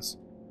gonna do this.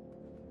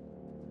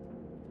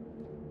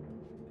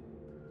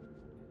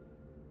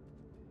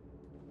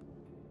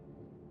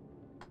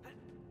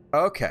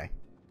 Okay.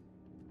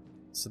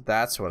 So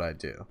that's what I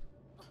do.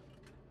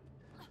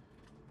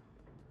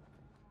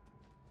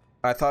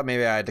 I thought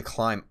maybe I had to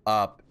climb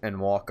up and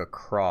walk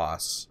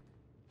across.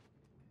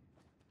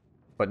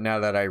 But now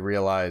that I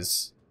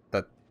realize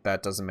that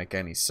that doesn't make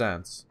any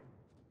sense.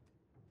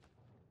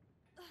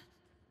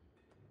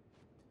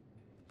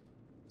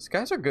 These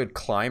guys are good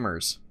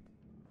climbers.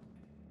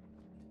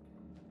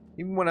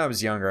 Even when I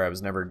was younger, I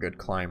was never a good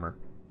climber.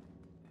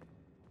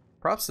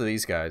 Props to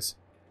these guys.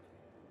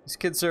 These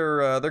kids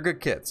are, they're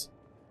good kids.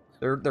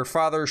 Their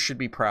father should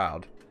be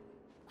proud.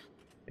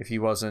 If he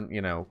wasn't,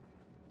 you know,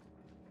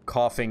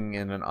 coughing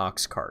in an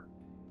ox cart.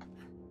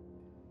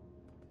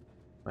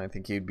 I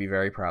think he'd be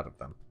very proud of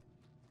them.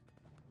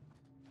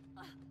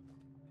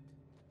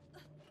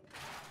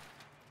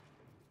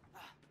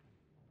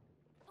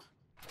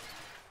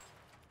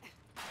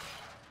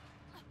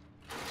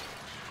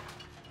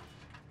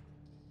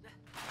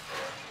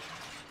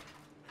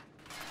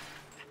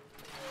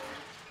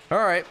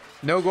 Alright,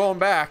 no going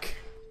back.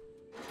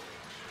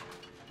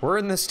 We're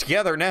in this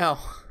together now.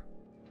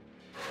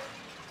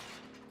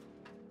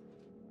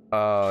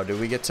 Oh, do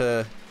we get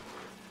to...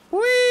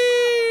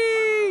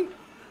 Whee!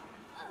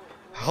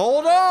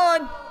 Hold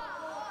on!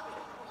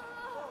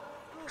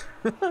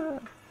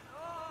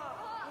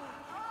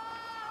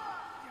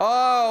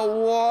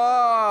 Oh,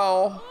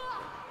 wow!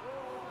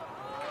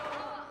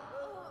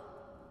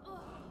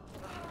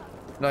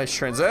 Nice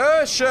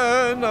transition!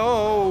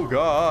 Oh,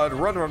 God.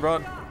 Run, run,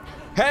 run.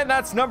 And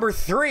that's number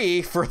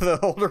 3 for the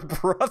older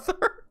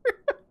brother.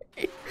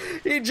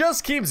 He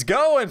just keeps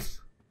going.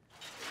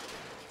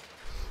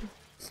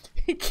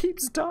 He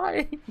keeps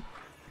dying.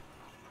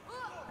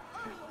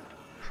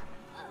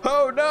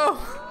 Oh no!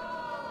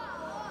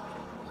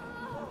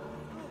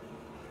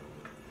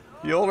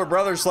 The older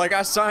brother's like,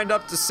 I signed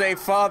up to save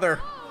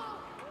father.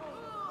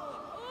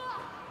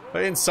 I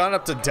didn't sign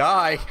up to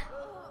die.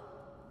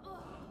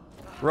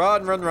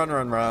 Run, run, run,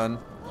 run, run.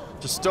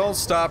 Just don't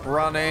stop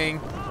running.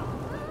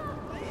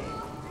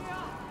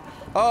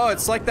 Oh,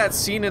 it's like that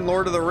scene in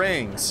Lord of the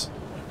Rings.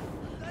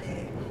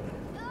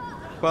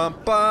 Bum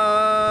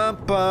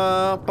bum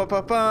bum bum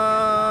bum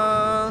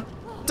bum.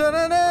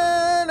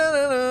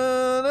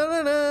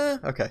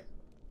 Okay,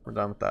 we're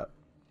done with that.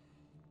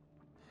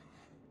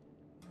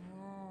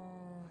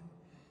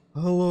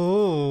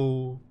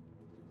 Hello.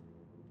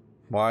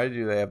 Why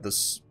do they have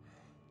this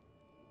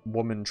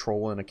woman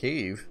troll in a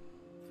cave?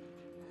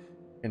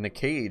 In the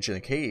cage, in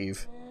a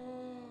cave.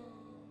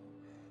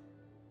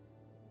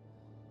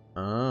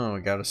 Oh,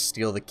 we gotta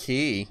steal the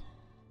key.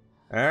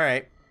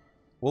 Alright.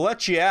 We'll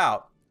let you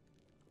out.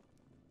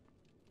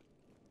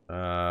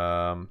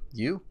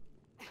 You?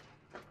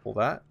 Pull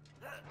that.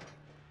 I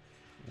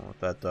don't know what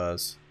that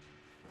does.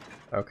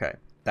 Okay.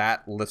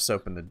 That lifts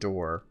open the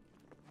door.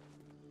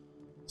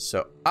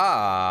 So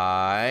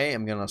I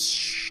am gonna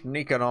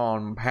sneak it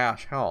on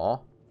past here.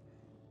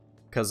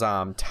 because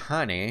I'm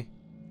tiny.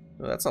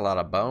 Ooh, that's a lot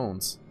of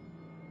bones.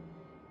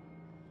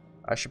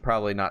 I should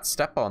probably not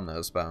step on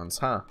those bones,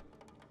 huh?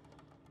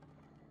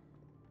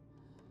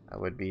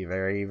 That would be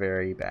very,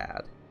 very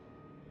bad.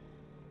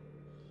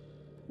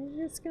 I'm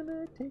just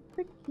gonna take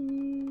the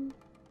key.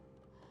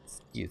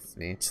 Excuse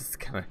me,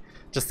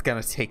 just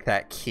gonna take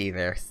that key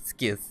there.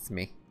 Excuse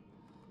me.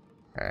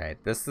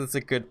 Alright, this is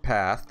a good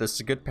path. This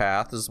is a good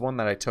path. This is one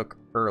that I took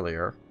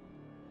earlier.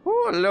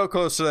 Ooh, a little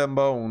close to them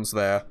bones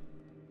there.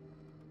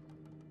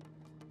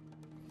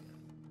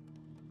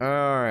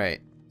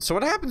 Alright. So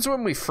what happens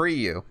when we free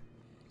you?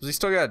 Because we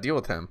still gotta deal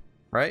with him,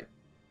 right?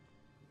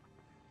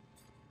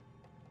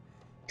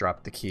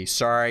 Drop the key.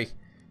 Sorry.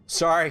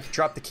 Sorry,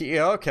 drop the key.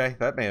 Okay,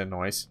 that made a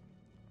noise.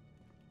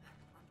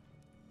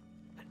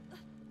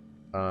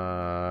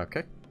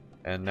 Okay.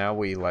 And now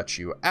we let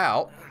you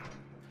out.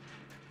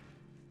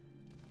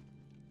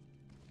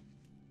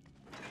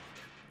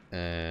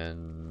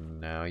 And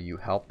now you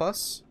help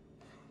us.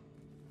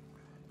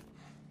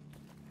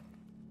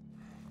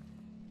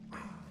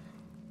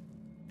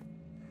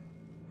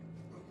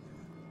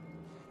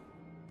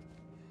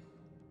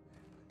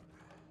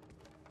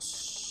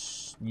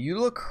 You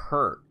look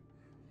hurt.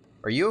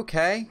 Are you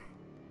okay?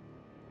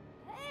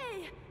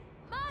 Hey,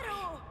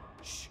 Maru!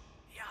 Shh.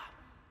 Yeah.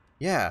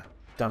 Yeah,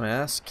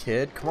 dumbass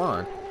kid. Come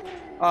on.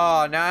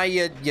 Oh, now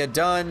you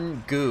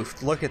done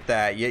goofed. Look at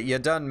that. You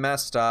done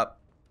messed up.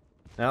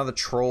 Now the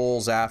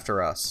troll's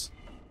after us.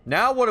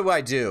 Now what do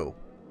I do?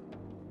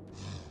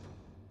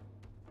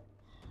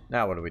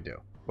 Now what do we do?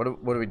 What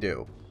do we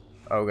do?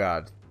 Oh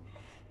god.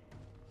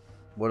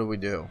 What do we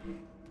do?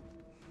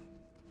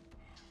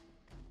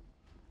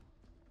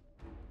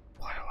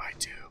 What do I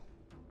do?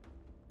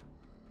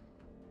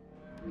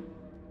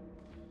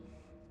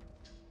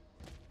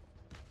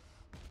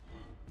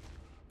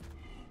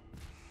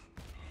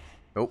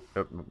 Nope,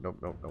 nope, nope, nope,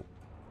 nope, nope.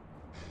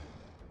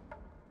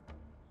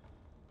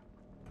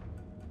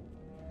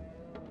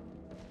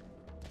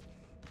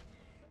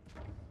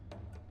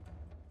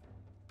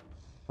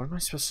 What am I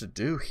supposed to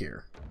do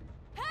here?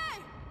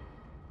 Hey!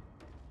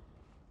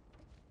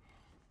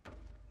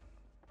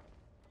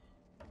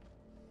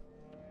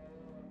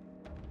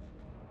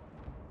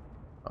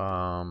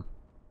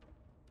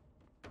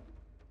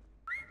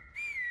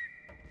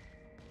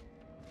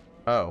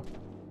 Oh.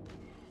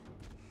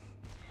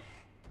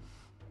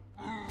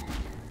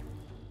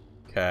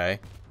 Okay.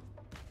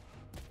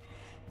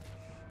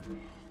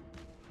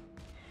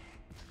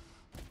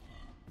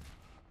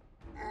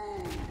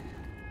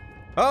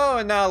 Oh,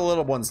 and now the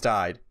little one's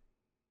died.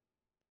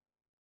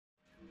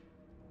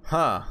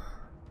 Huh.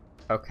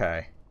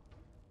 Okay.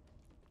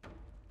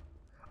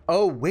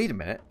 Oh, wait a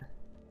minute.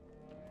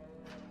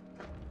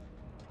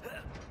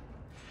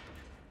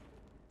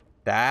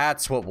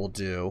 That's what we'll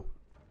do.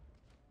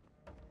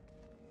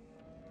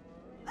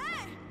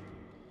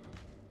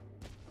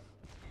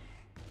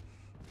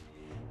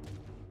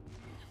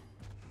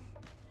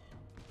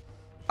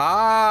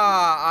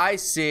 Ah, I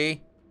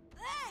see.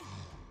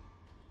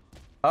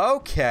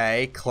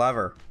 Okay,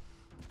 clever.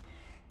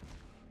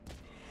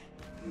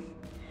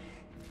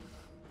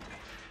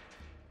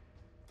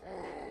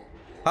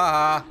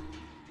 Haha.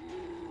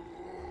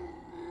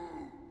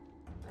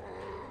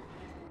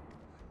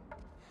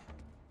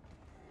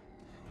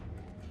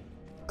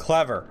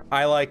 Clever.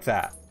 I like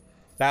that.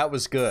 That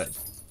was good.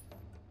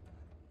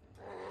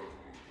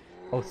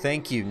 Oh,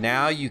 thank you.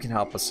 Now you can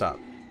help us up.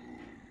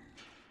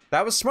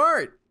 That was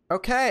smart.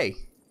 Okay.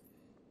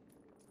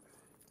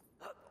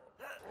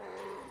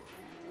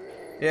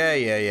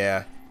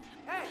 Yeah.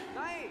 Hey,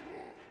 Nai!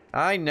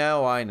 I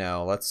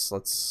know.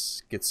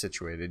 Let's get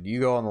situated. You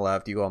go on the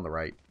left, you go on the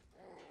right.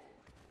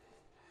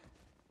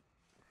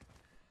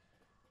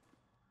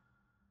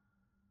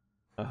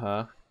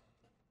 Uh-huh.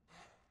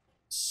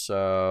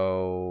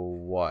 So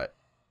what?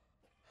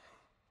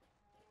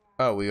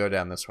 Oh, we go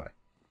down this way.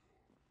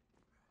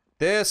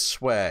 This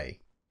way.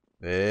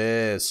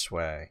 This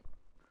way.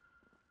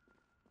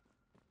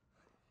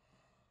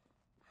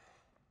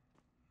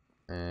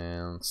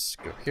 And let's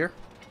go here.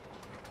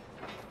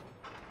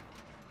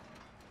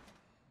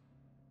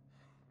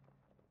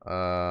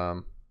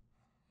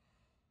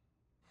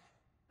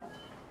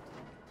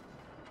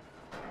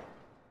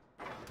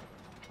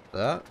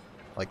 That,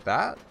 like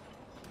that.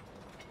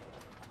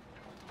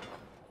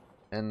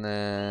 And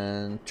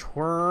then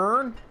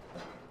turn.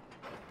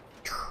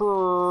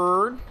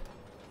 Turn.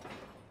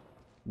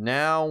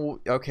 Now,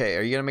 okay,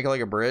 are you gonna make it like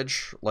a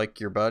bridge,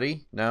 like your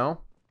buddy? No?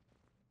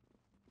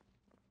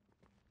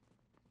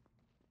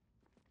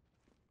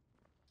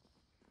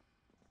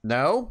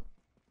 No?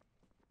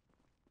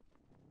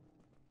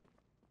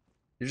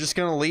 You're just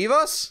gonna leave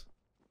us?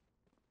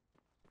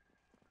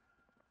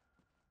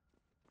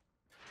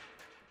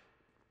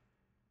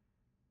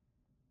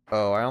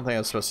 Oh, I don't think I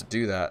was supposed to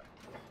do that.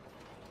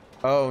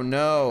 Oh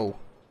no.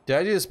 Did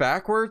I do this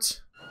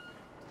backwards?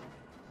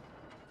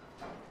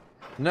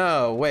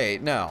 No,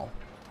 wait, no.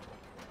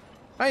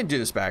 I didn't do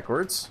this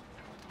backwards.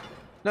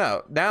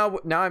 No, now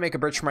I make a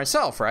bridge for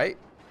myself, right?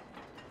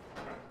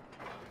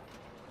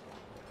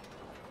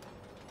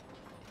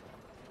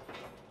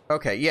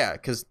 Okay, yeah,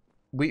 because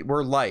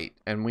we're light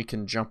and we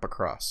can jump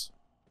across.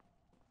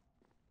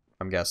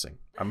 I'm guessing.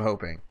 I'm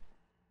hoping.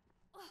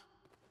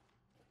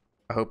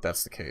 I hope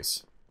that's the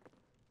case.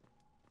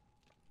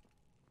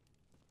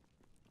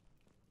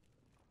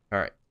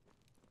 Alright.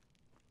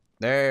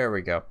 There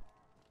we go.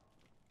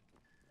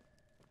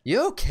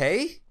 You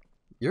okay?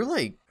 You're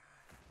like...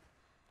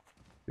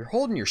 You're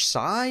holding your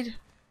side?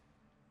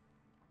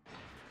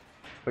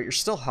 But you're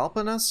still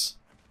helping us?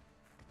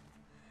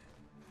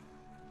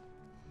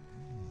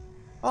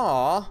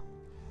 Aw.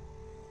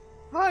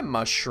 Hi,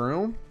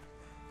 Mushroom.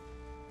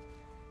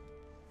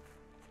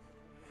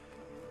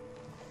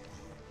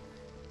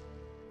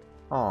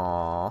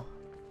 Aw.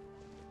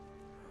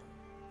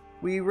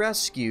 We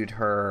rescued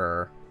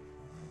her.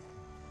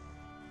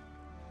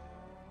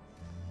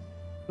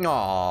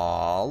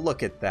 Aw,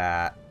 look at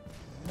that.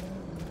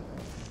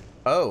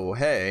 Oh,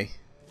 hey.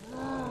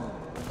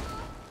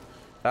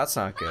 That's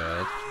not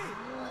good.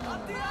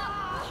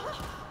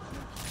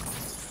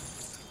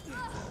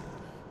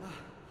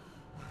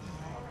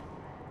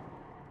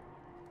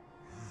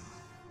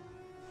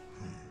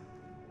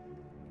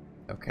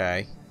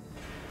 Okay.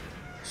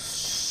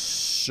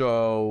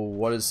 So,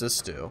 what does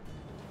this do?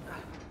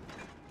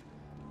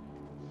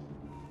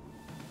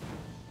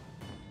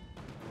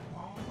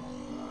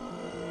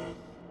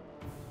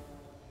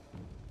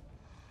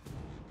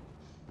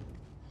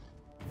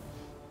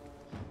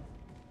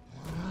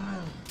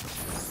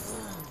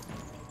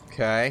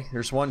 Okay,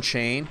 there's one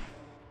chain.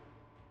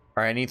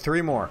 Alright, I need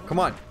 3 more. Come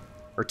on.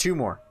 Or 2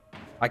 more.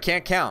 I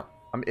can't count.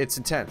 It's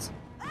intense.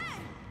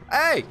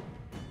 Hey!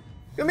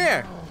 Come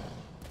here!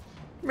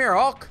 Come here,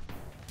 Hulk!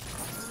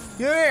 Come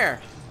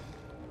here!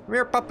 Come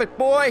here, puppet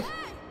boy!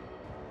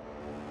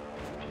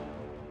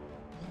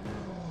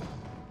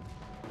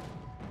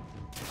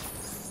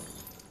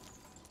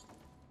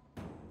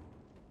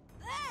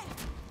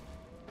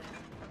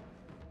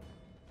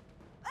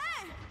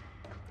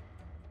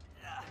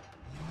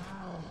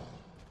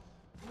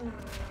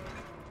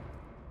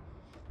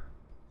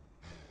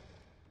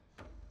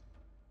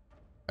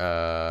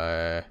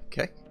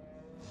 Okay.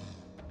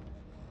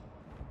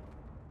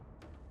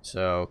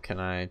 So, can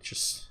I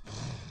just...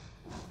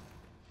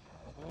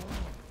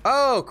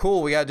 Oh,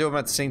 cool. We gotta do them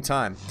at the same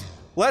time.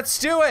 Let's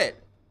do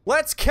it!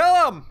 Let's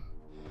kill him!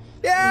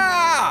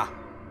 Yeah!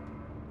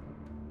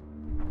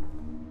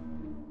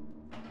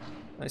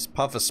 Nice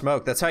puff of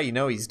smoke. That's how you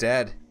know he's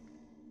dead.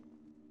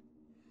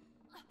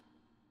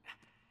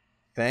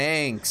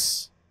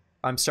 Thanks.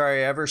 I'm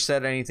sorry I ever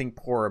said anything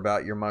poor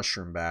about your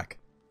mushroom back.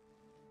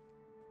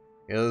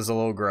 It was a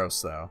little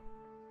gross, though.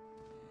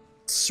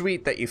 It's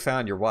sweet that you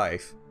found your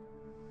wife.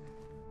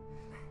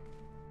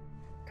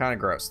 Kind of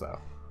gross, though.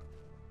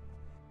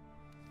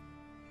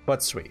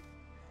 But sweet.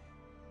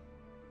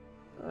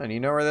 And you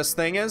know where this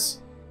thing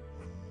is?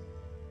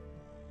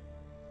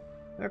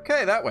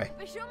 Okay, that way.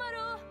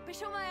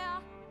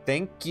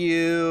 Thank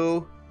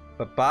you.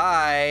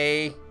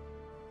 Bye-bye.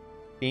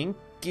 Thank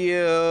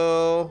you.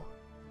 Oh,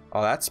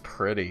 that's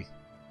pretty.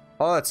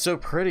 Oh, that's so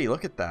pretty.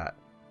 Look at that.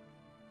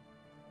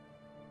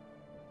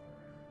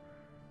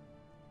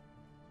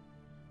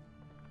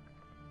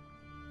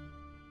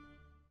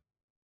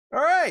 All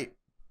right.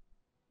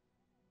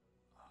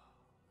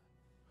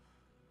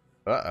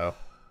 Uh-oh.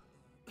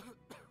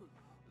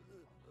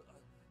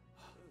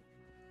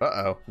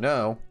 Uh-oh.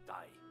 No.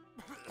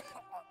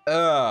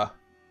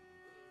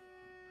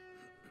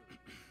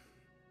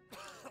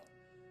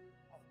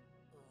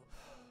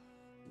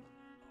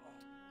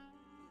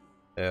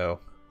 Ew.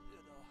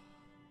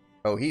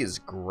 Oh, he is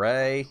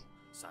gray.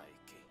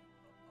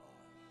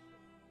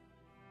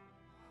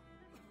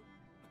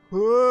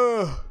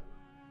 Ugh.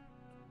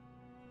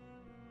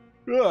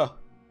 Ugh.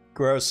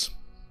 Gross.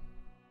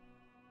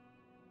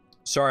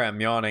 Sorry,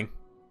 I'm yawning.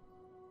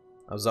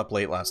 I was up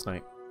late last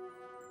night.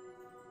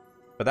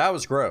 But that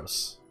was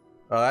gross.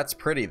 Oh, that's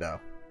pretty, though.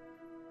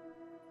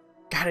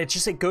 God,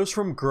 it goes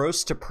from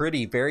gross to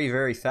pretty very,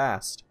 very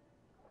fast.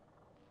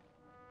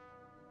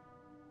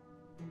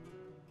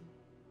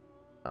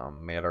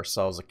 Made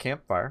ourselves a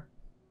campfire.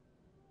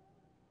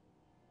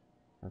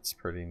 That's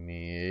pretty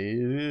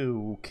neat.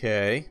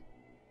 Okay.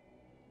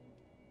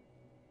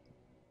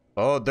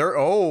 Oh,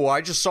 oh,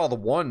 I just saw the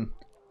one.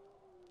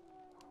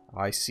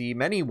 I see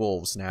many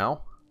wolves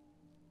now.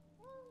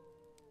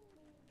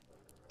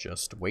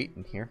 Just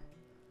waiting here.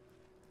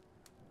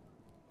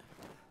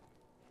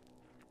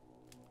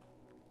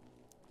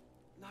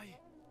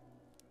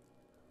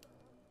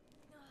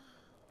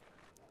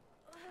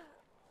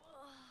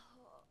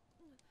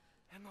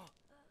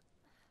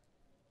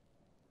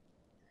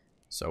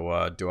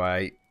 So,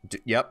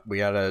 yep, we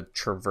gotta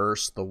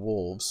traverse the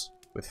wolves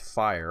with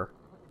fire.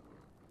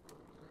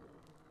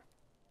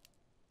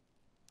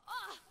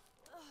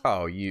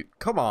 Oh,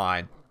 come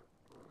on.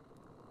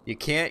 You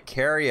can't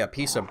carry a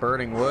piece of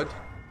burning wood?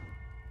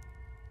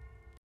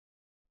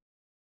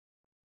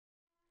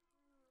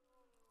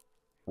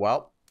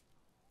 Well.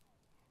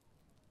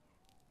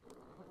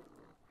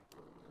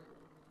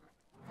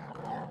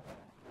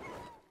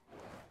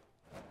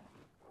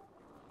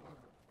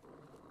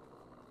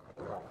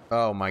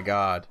 Oh my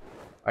god.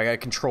 I gotta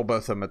control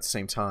both of them at the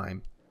same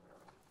time.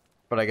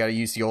 But I gotta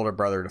use the older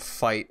brother to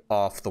fight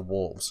off the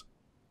wolves.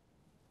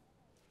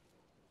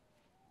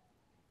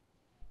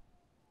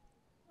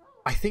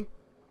 I think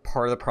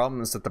part of the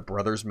problem is that the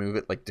brothers move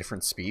at like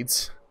different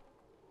speeds.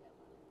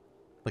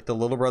 Like the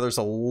little brother's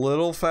a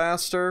little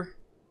faster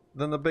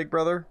than the big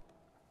brother.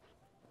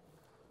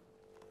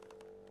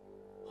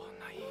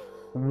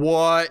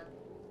 What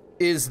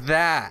is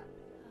that?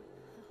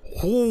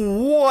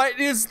 What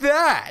is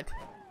that?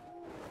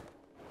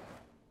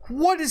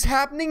 What is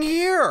happening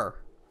here?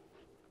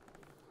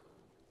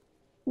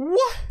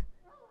 What?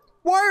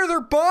 Why are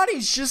their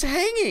bodies just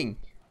hanging?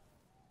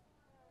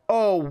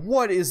 Oh,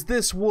 what is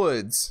this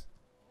woods?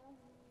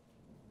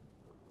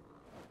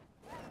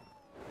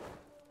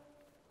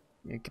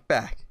 Yeah, get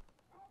back.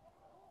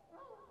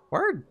 Why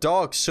are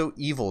dogs so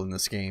evil in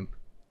this game?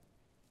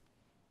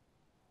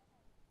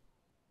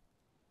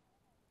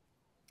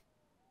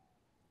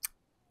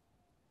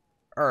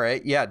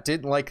 Alright, yeah,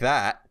 didn't like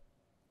that.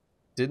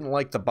 Didn't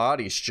like the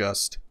bodies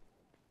just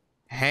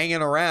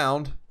hanging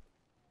around.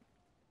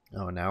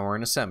 Oh, now we're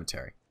in a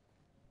cemetery.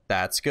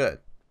 That's good.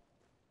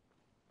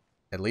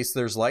 At least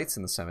there's lights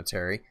in the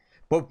cemetery.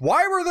 But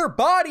why were their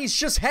bodies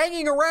just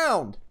hanging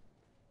around?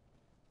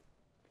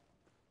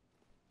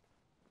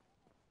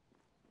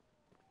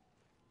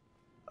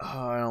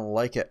 Oh, I don't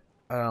like it.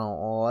 I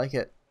don't like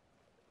it.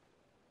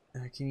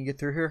 Can you get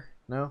through here?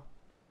 No?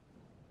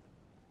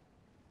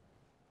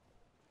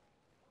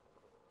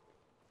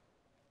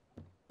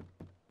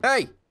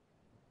 Hey!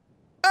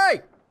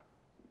 Hey!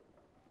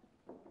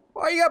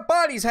 Why you got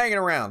bodies hanging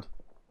around?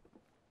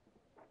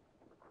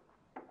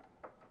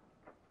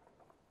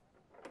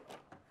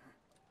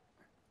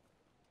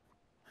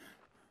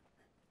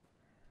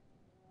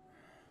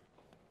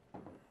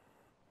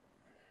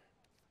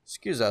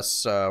 Excuse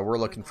us, we're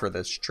looking for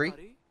this tree.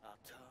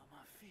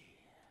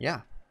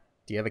 Yeah.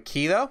 Do you have a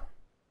key, though?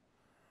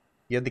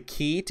 You have the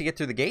key to get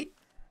through the gate?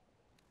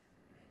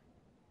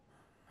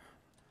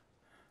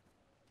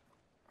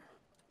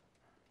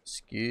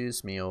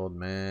 Excuse me, old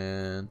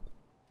man.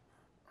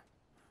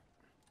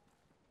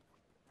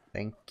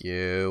 Thank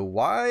you.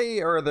 Why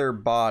are their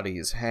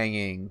bodies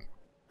hanging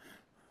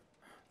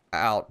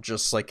out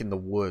just like in the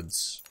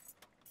woods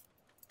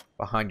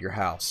behind your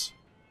house?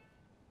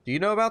 Do you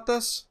know about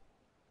this?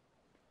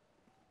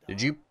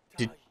 Did you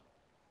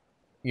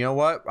know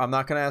what? I'm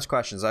not gonna ask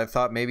questions. I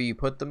thought maybe you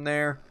put them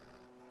there.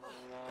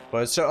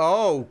 But so,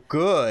 oh,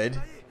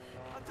 good.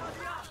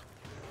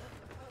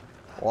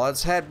 Well,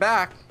 let's head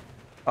back.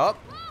 Oh,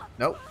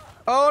 nope.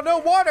 Oh, no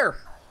water.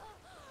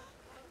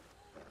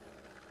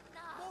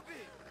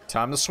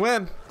 Time to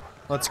swim.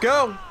 Let's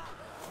go.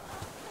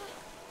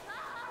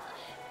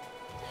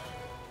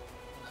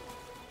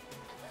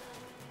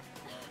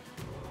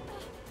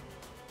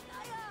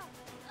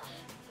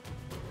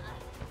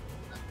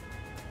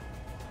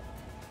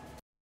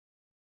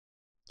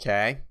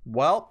 Okay,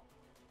 well.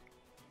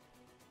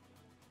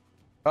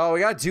 Oh, we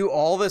gotta do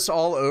all this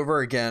all over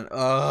again.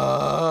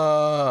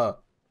 No.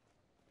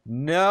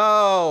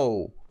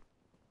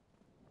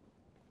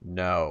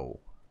 No.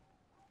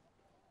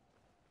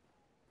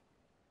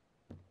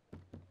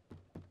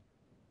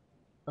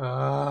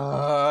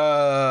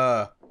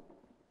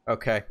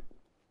 Okay.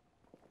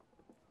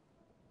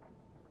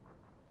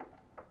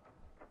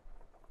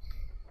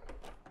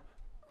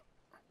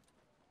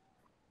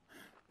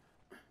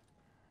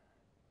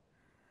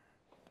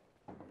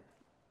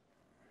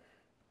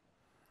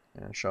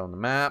 And show them the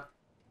map.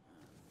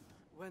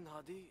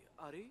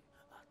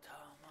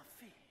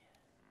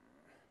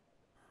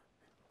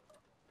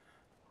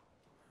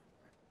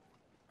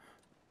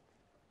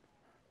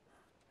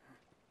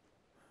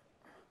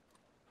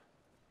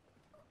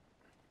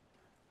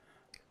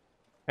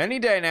 Any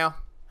day now.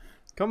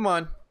 Come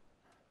on.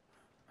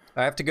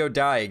 I have to go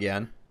die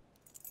again.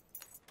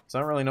 So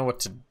I don't really know what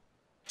to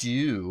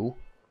do.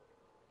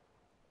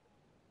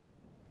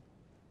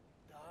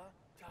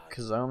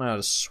 Because I don't know how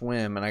to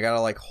swim, and I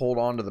gotta like hold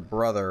on to the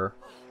brother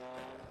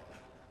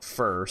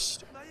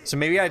first. So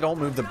maybe I don't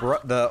move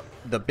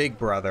the big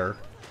brother.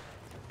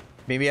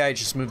 Maybe I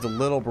just move the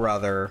little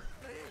brother.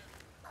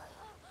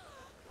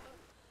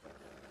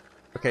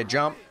 Okay,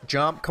 jump,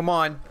 jump, come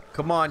on,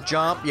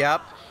 jump,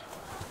 yep.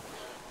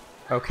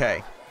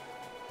 Okay.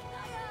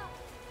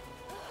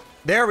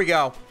 There we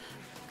go.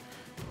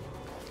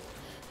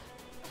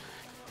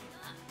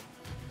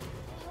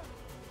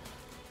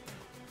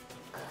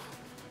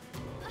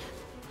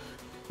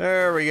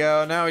 There we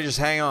go. Now we just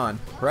hang on,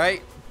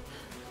 right?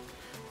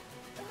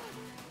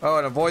 Oh,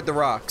 and avoid the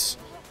rocks.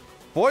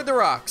 Avoid the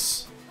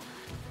rocks.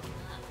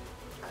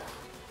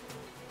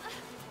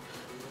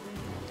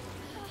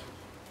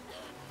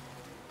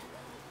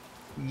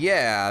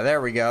 Yeah,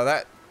 there we go.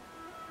 That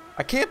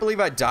I can't believe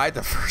I died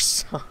the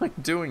first time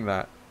doing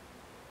that.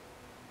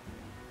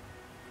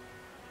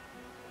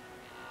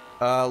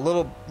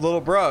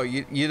 Little bro,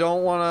 you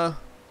don't wanna.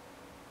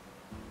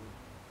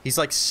 He's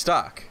like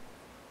stuck.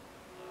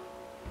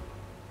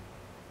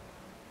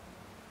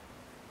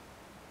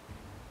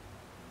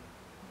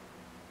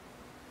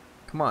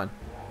 Come on.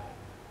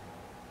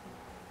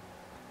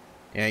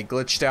 Yeah, he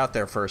glitched out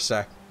there for a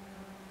sec.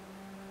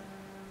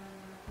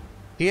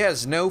 He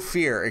has no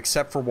fear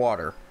except for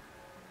water.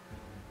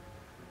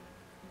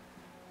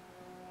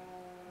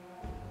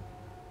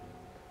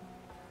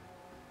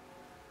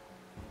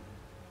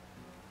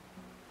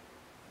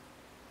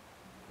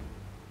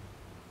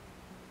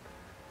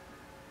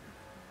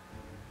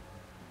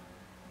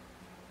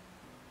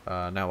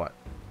 Now what?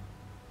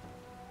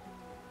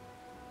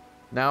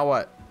 Now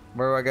what?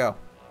 Where do I go?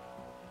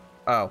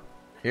 Oh,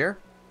 here?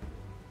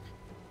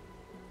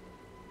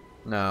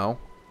 No.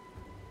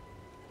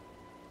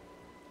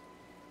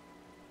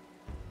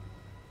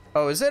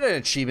 Oh, is it an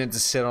achievement to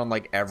sit on,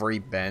 like, every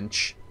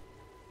bench?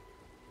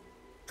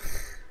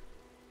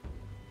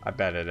 I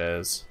bet it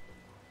is.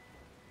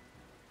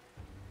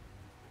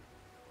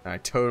 I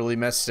totally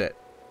missed it.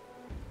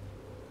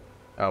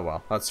 Oh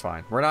well, that's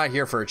fine. We're not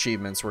here for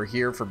achievements. We're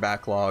here for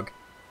backlog.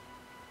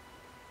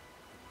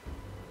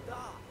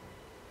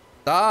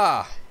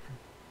 Ah!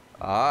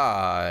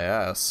 Ah,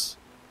 yes.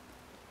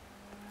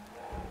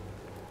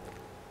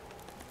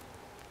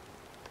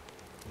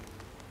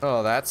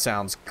 Oh, that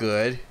sounds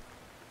good.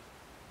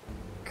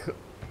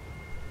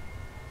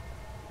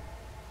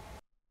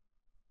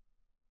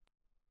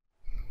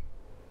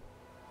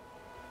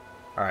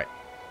 Alright.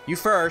 You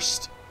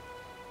first.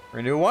 We're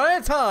gonna do one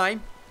at a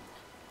time.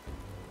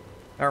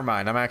 Never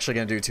mind, I'm actually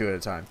gonna do two at a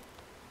time.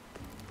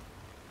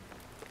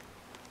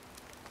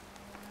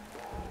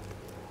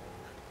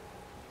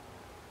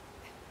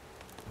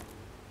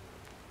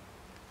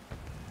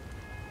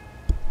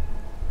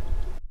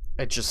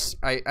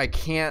 I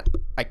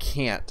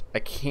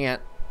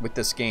can't with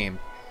this game.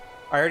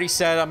 I already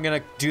said I'm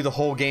gonna do the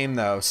whole game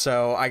though,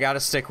 so I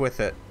gotta stick with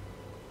it.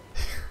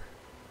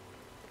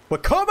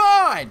 But come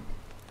on!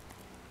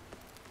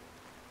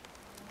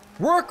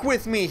 Work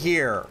with me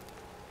here!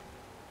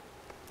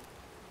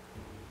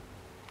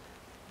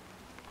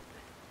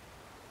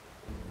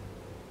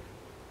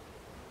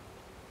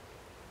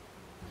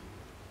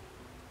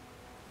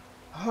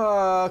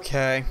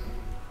 Okay.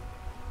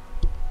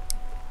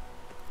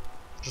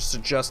 Just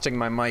adjusting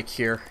my mic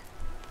here.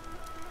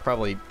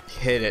 Probably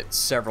hit it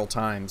several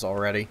times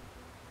already.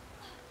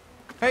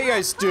 How you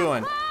guys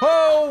doing?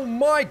 Oh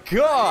my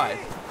god!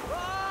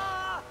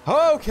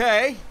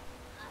 Okay.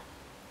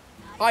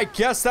 I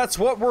guess that's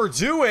what we're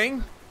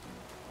doing.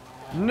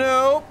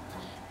 Nope.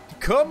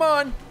 Come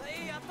on.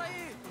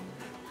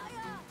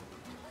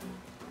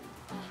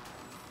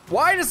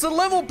 Why does the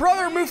little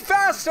brother move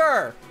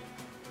faster?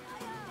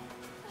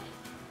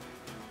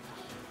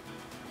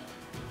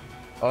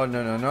 Oh,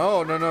 no, no,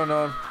 no, no, no,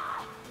 no.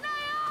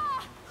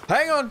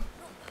 Hang on.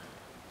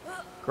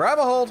 Grab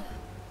a hold.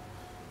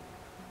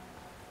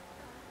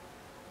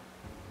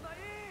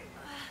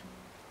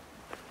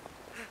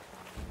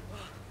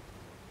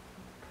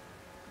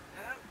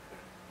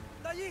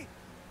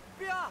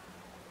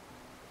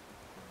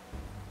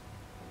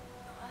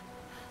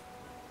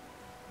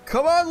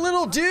 Come on,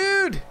 little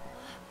dude.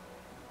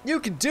 You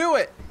can do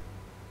it.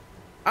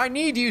 I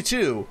need you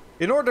to.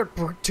 In order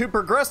to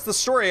progress the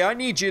story, I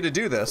need you to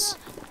do this.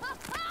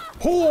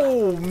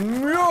 Oh,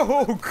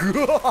 no,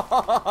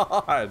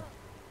 God.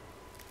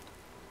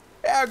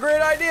 Yeah,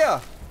 great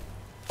idea.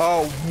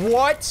 Oh,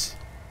 what?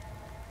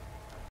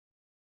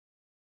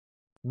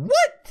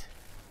 What?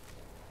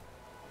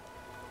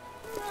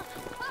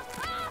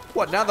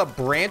 What, now the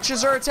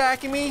branches are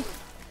attacking me?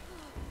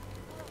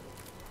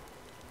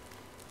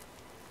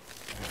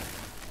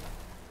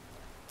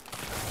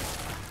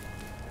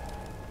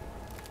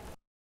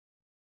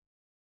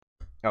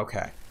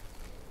 Okay.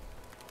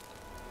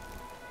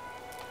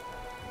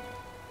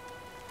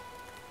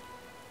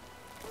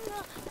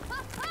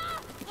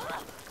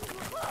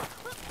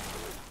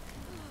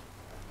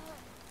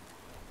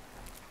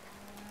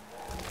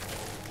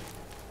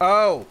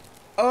 Oh.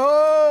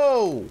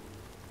 Oh!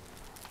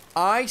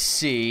 I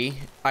see.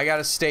 I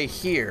gotta stay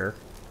here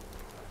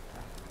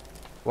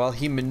while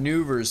he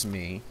maneuvers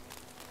me.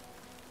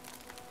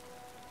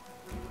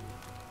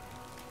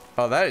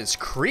 Oh, that is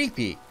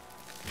creepy.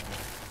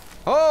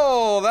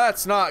 Oh,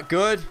 that's not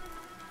good.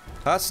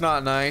 That's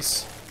not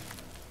nice.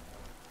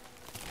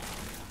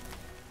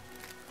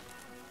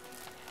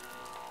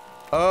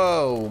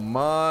 Oh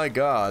my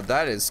god,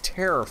 that is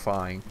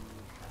terrifying.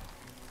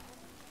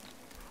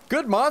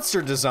 Good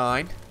monster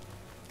design.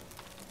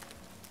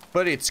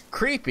 But it's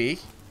creepy.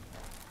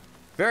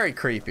 Very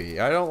creepy.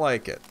 I don't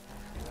like it.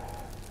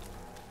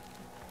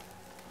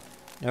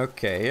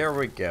 Okay, here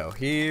we go.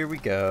 Here we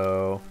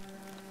go.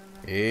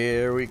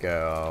 Here we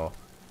go.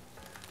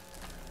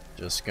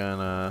 Just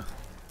gonna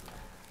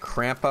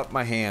cramp up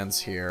my hands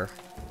here.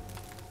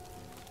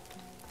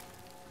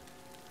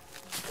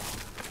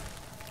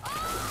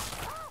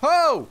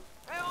 Oh!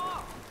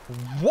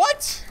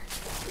 What?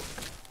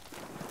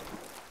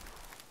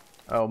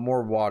 Oh,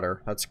 more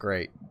water. That's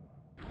great.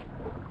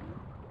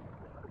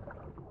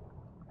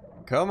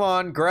 Come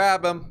on,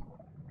 grab him.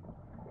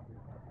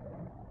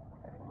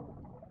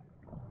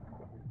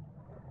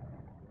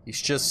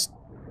 He's just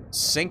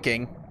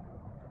sinking.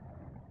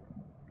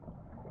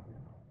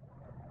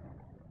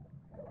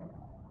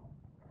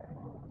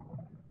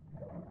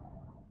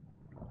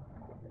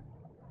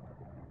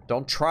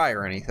 Don't try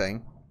or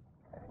anything.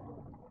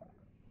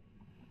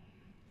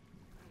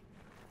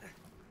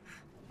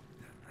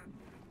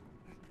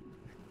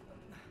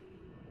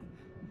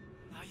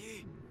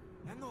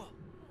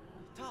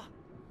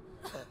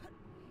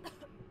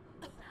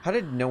 How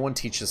did no one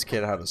teach this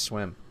kid how to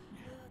swim?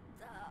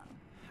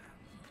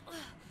 I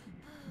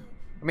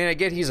mean, I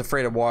get he's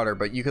afraid of water,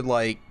 but you could,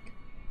 like...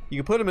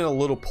 You could put him in a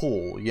little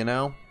pool, you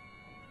know?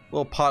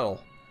 Little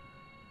puddle.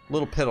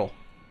 Little piddle.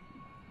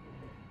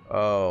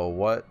 Oh,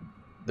 what?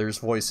 There's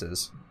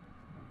voices.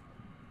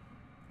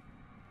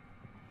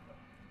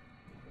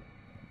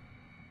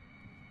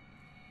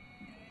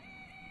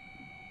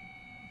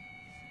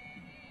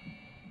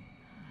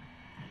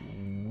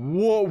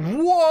 Whoa,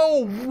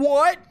 whoa,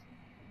 what?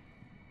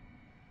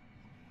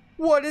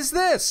 What is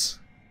this?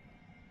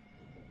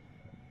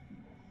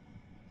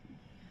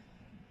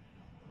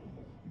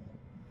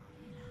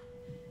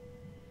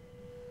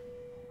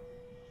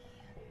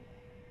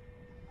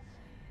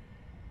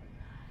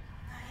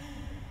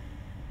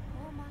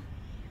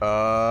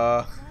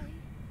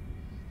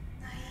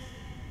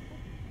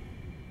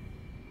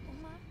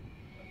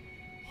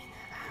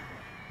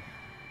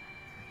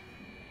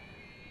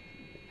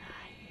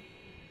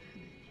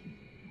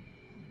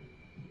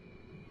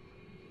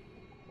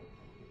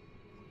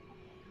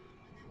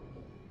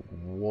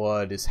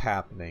 What is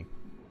happening?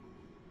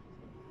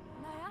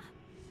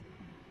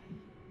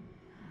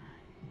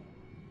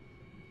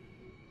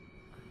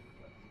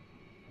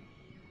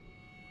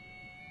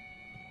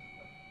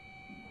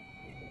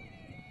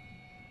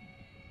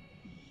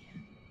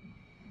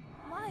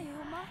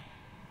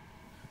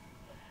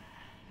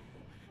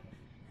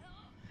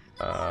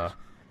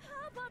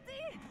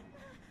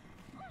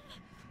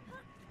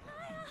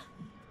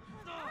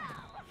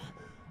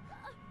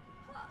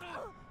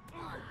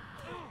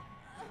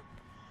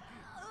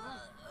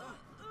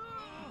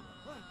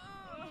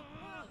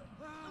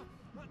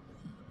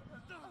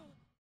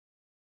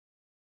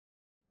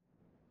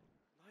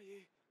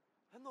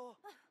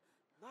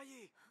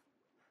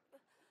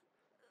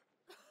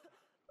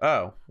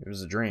 Oh, it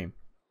was a dream.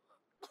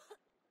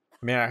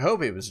 I mean, I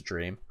hope it was a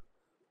dream.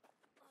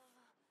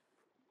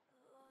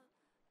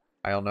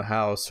 I don't know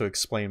how else to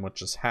explain what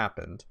just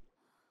happened.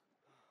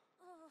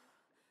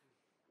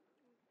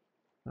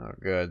 Oh,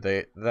 good.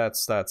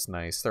 That's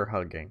nice. They're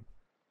hugging.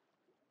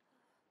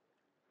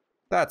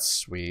 That's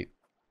sweet.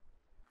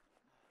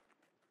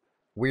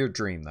 Weird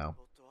dream, though.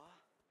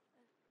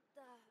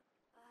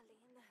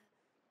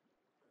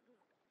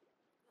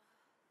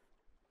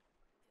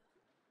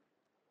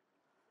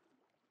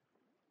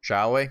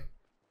 Shall we?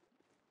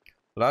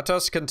 Let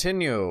us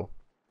continue.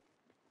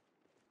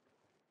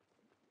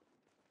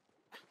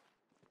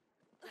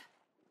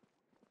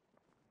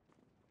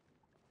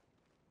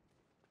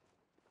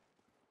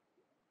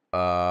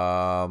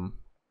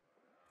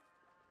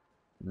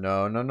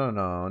 No, no, no,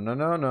 no, no,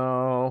 no,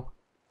 no.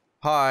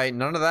 Hi,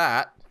 none of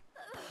that.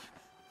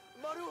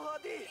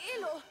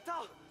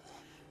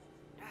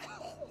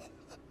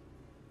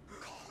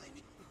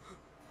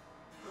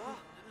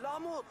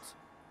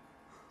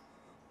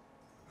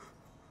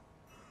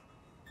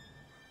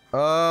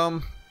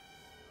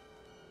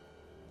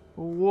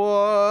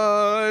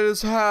 What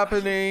is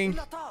happening?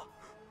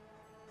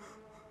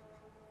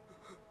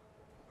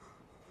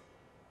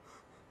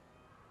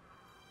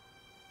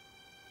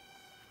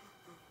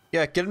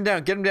 Yeah, get him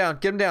down, get him down,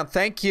 get him down.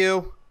 Thank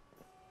you.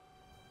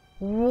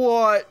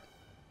 What?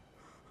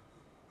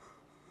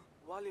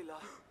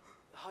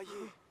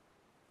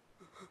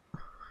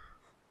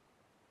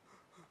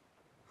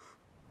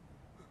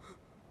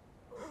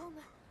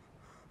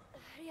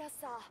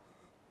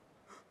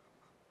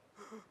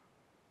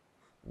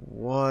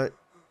 What?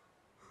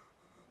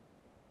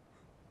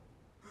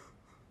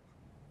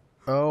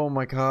 Oh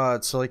my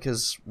god, so like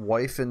his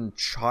wife and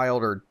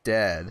child are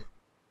dead.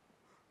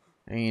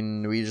 I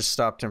mean, we just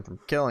stopped him from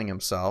killing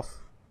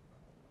himself.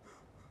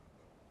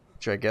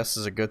 Which I guess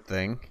is a good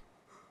thing.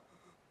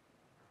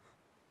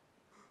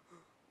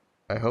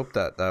 I hope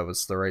that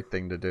was the right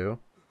thing to do.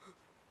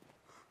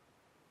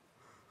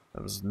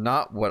 That was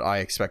not what I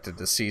expected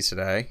to see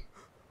today.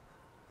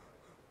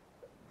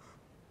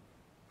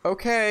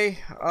 Okay,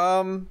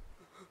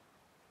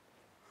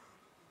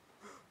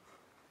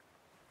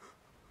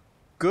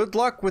 good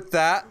luck with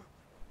that.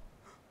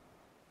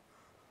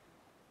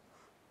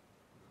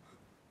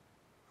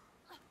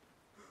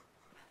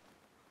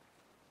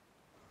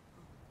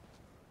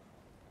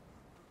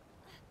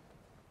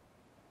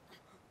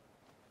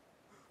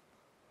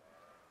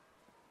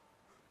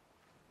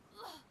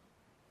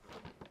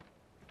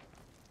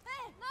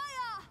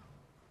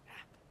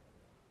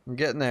 I'm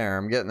getting there,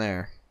 I'm getting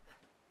there.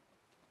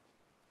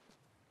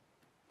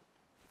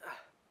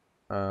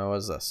 What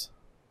is this?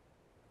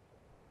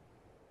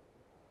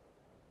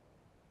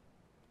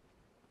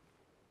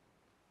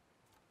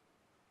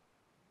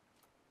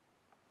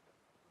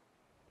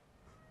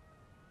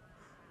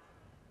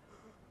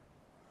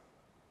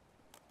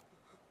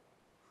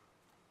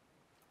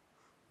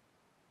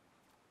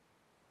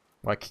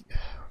 Why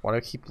do I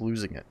keep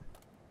losing it?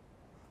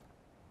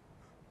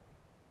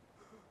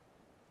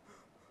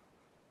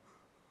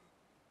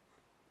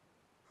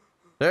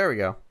 There we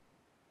go.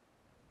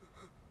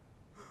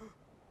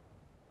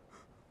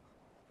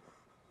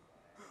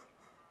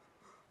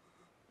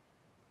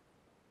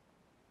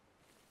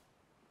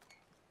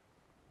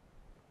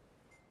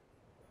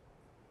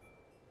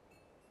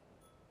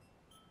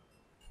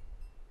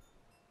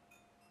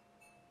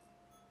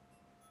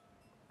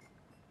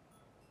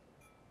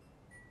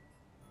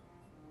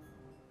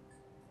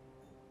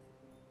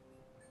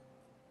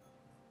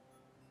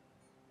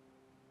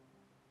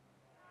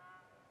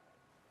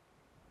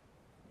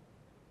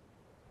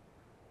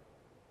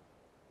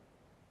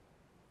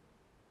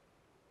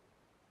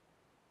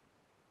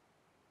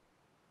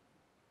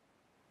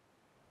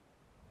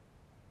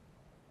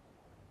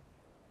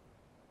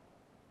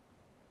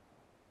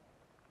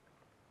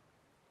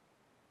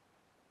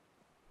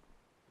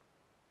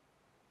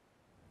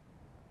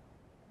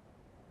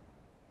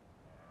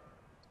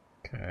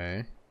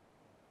 Okay.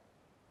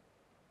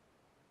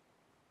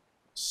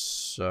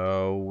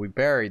 So we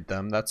buried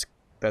them. That's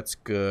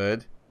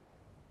good.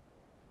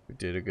 We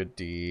did a good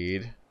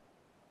deed.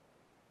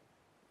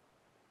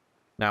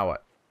 Now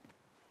what?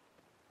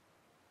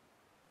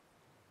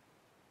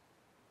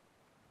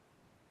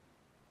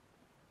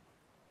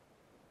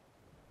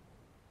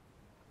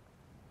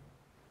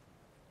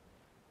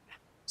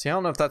 See, I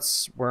don't know if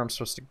that's where I'm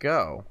supposed to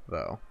go,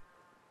 though.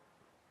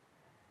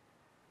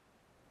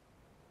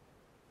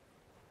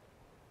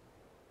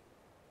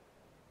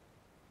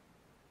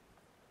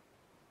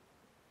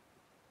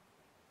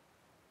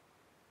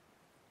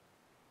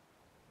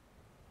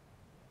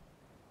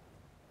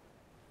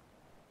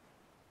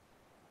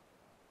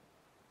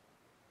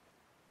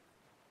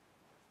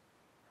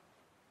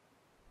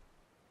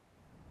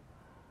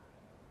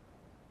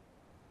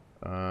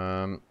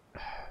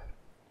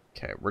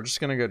 Okay, we're just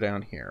gonna go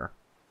down here.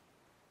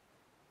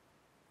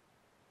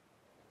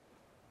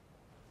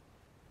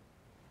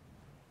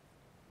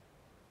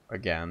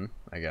 Again,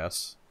 I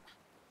guess.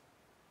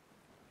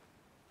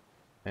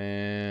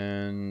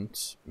 And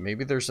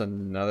maybe there's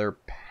another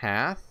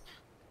path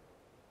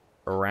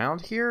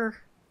around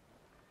here?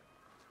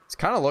 It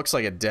kind of looks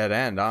like a dead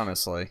end,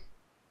 honestly.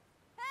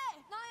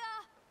 Hey,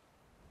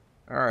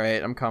 Naya!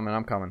 Alright, I'm coming,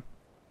 I'm coming.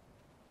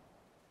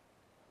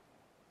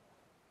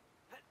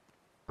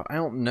 But I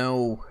don't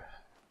know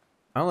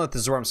if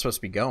this is where I'm supposed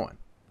to be going.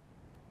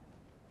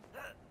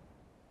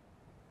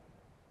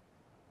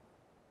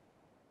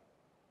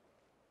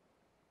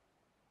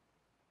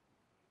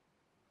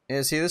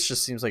 Yeah, see, this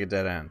just seems like a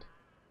dead end.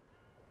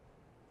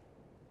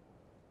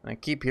 I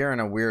keep hearing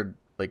a weird,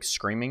 like,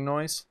 screaming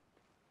noise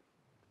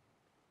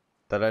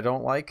that I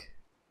don't like.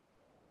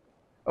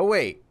 Oh,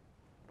 wait.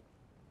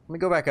 Let me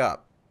go back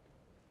up.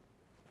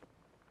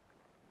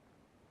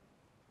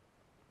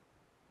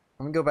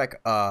 Let me go back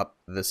up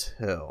this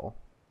hill.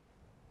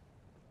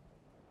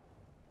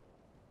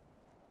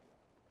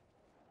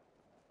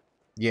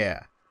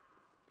 Yeah.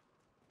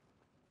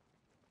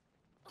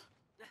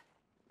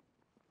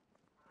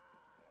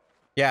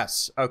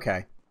 Yes,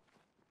 okay.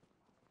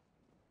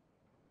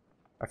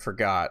 I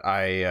forgot.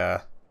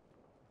 I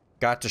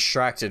got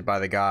distracted by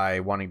the guy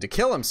wanting to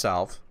kill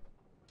himself.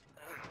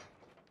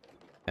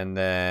 And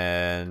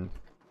then...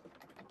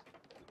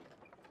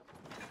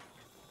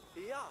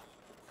 Yeah.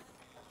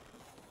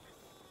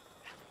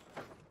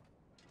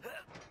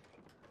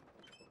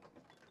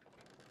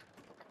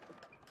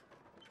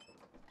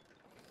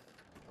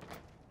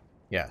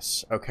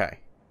 Yes, okay.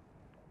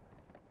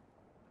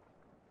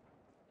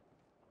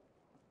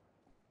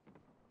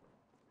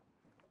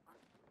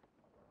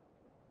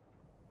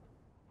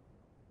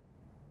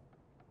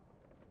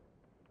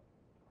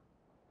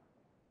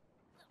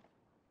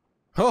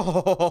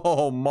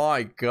 Oh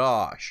my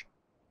gosh.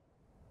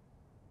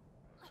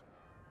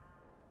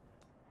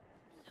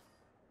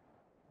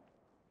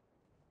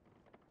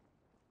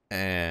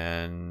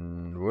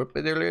 And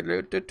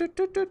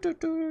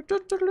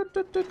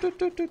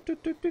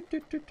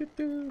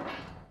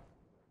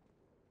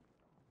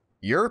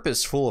Europe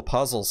is full of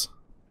puzzles.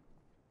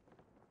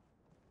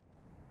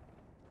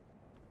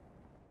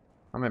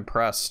 I'm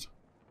impressed.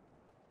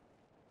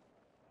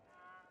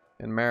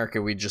 In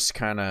America, we just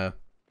kind of,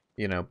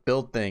 you know,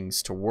 build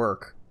things to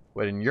work.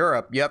 But in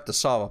Europe, you have to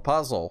solve a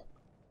puzzle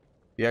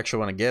if you actually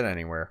want to get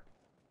anywhere.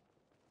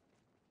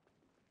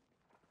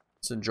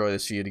 Let's enjoy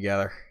this view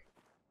together.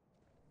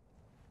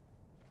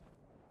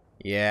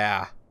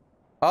 Yeah.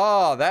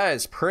 Oh, that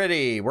is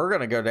pretty. We're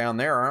going to go down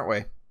there, aren't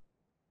we?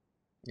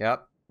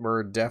 Yep.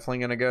 We're definitely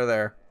going to go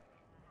there.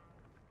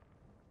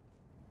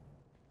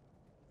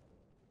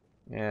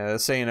 Yeah,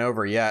 this ain't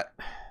over yet.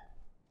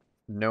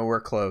 Nowhere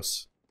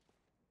close.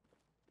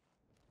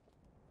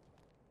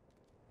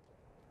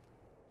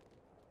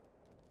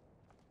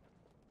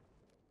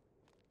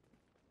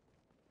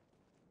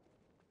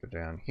 Go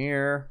down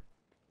here.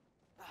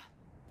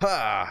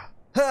 Ha!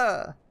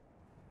 Ha!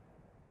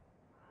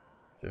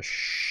 Just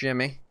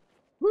shimmy.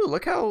 Ooh,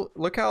 look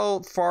how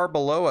far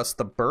below us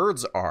the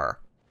birds are.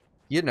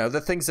 You know, the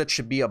things that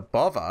should be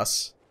above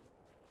us,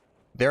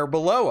 they're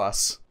below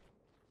us.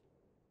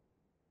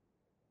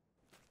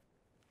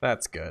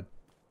 That's good.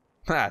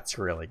 That's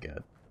really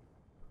good.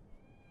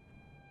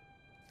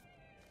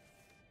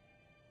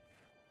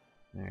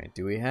 Alright,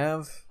 do we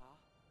have...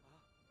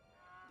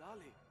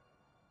 Dali.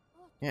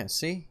 Yeah,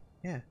 see?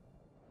 Yeah.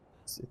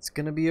 It's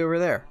gonna be over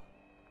there.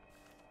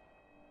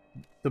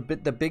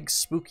 The big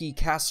spooky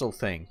castle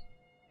thing.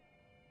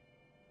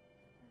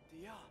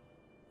 Dia.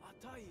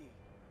 Atai.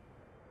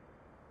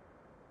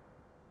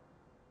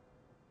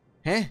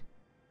 Huh?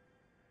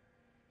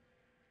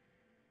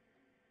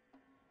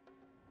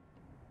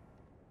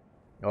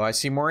 Oh, I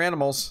see more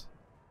animals.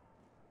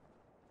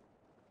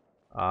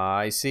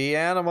 I see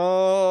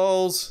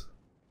animals.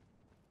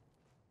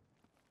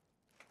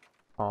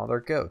 Oh, they're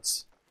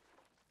goats.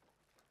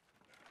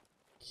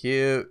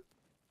 Cute.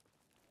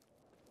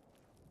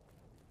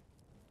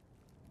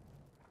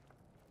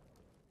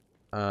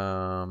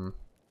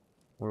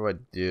 What do I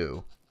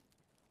do?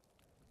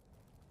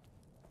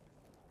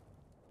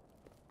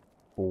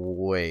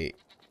 Wait.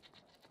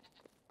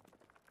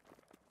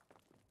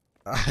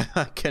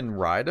 I can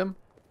ride him?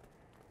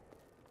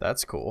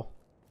 That's cool.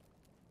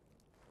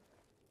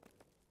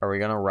 Are we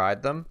gonna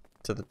ride them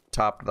to the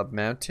top of the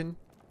mountain?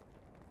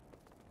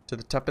 To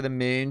the top of the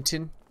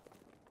mountain?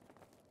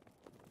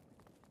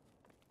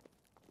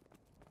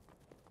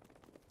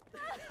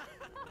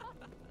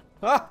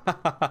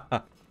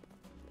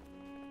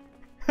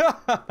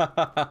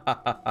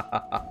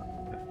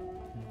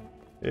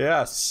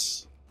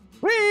 Yes.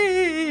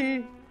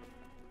 Whee!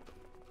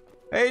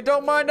 Hey,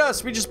 don't mind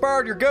us. We just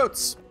borrowed your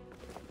goats.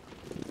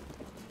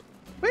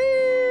 Whee!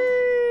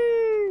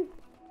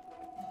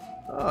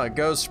 Oh, it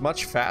goes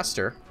much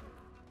faster.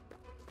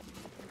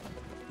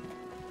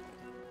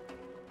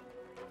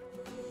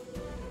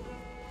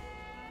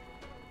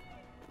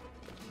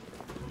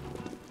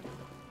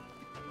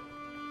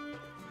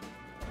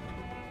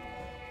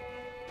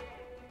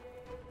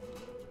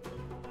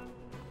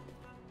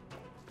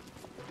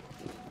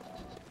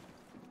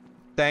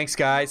 Thanks,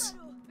 guys.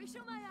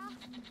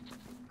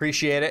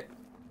 Appreciate it.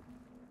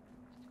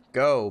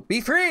 Go.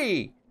 Be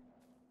free!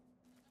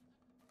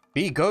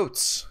 Be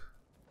goats.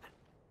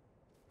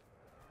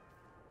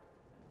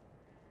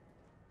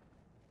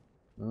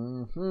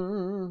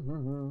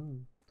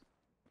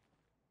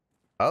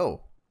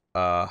 Oh.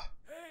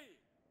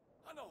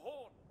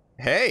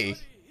 Hey.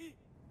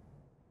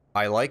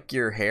 I like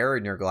your hair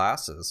and your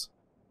glasses.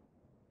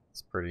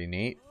 It's pretty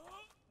neat.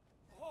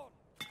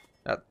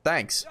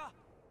 Thanks.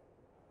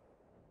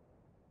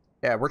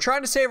 Yeah, we're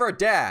trying to save our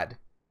dad.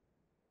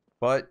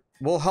 But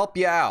we'll help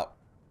you out.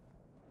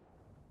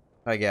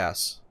 I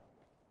guess.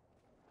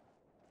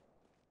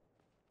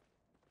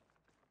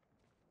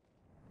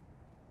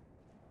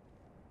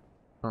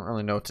 I don't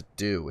really know what to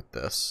do with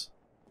this.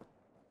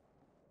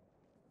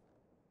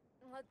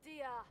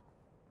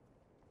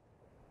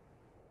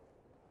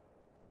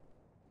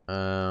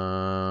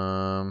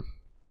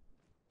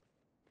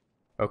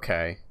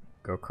 Okay.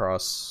 Go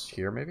across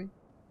here, maybe?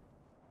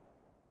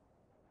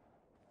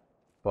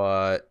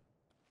 But...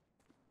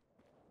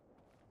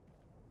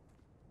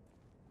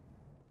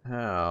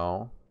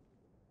 how?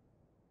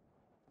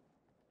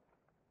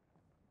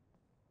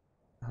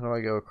 How do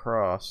I go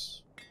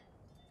across?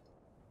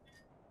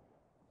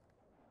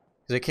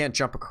 Because I can't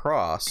jump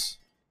across.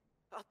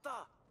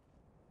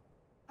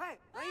 Hey,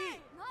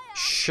 Nai.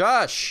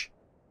 Shush!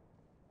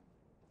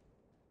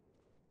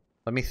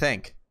 Let me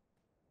think.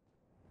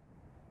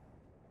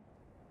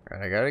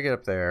 Alright, I gotta get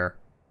up there.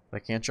 I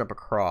can't jump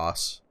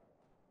across.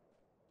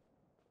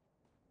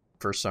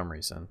 For some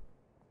reason.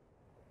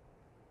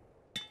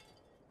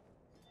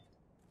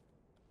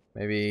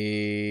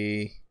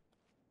 Maybe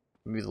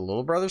the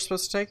little brother's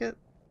supposed to take it?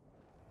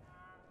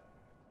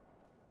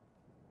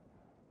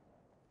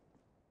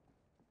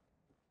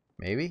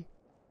 Maybe?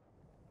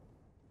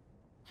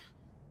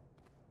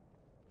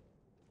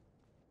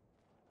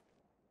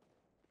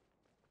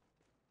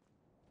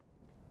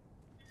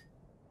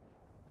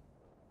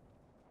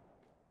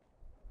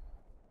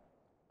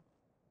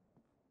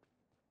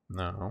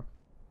 No.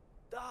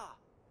 Da.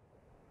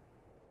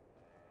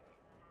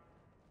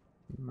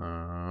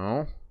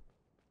 No.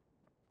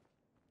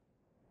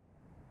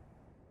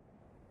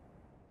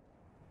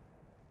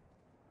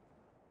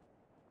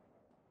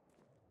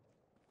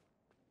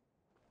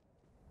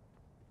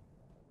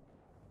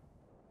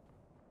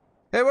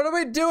 Hey, what do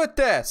we do with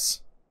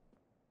this?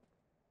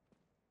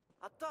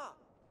 Atta.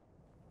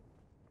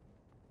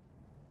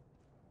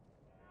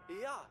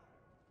 Yeah.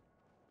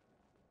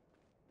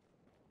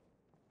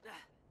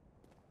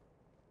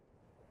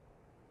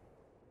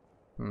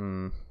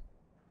 Hmm.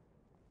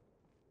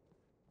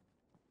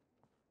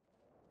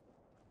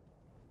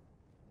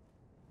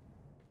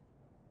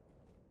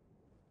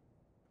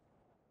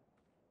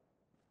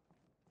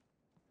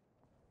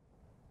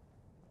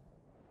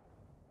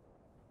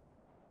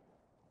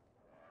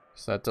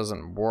 So that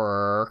doesn't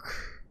work.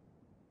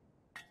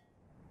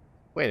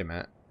 Wait a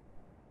minute.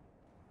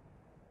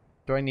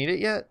 Do I need it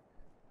yet?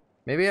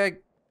 Maybe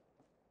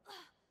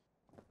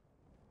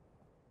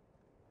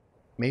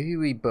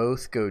we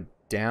both go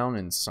down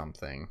in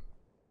something.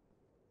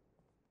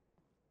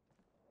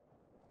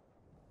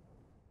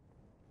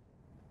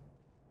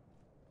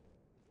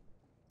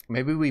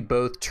 Maybe we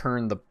both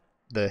turn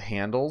the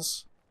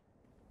handles.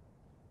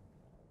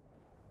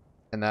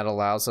 And that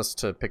allows us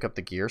to pick up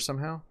the gear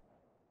somehow?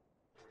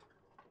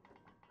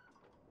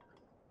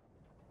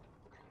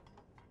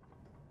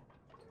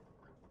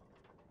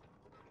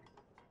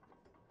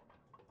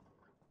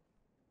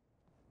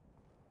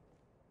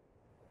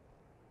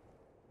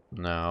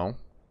 No.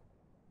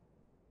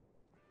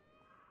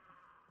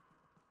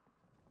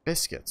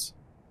 Biscuits.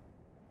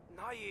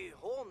 Nej,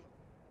 hon.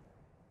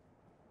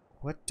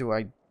 What do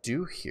I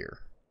do here?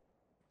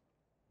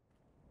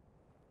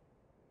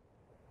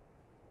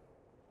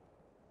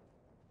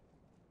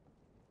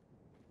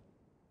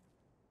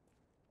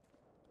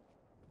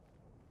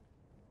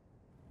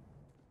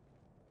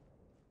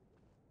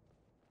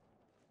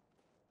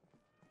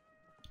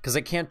 Because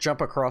I can't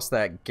jump across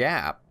that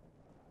gap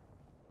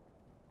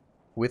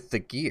with the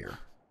gear.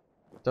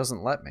 It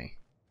doesn't let me.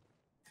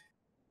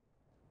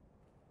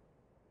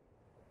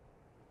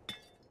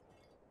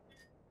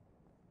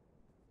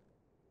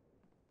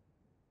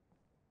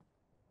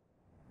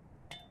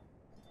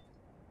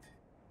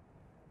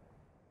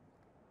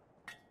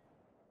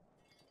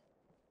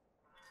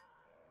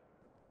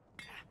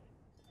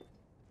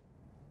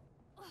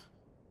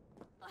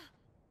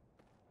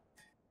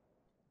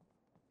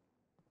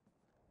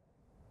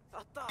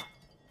 Atta.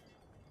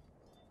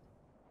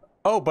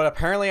 Oh, but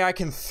apparently I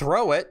can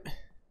throw it.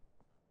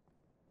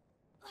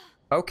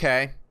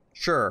 Okay,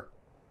 sure.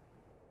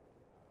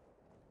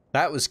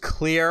 That was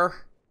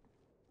clear.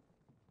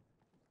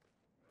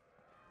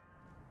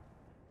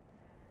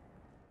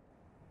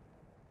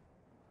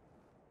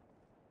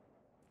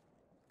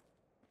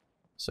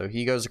 So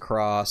he goes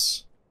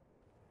across,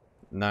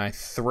 and I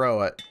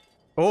throw it.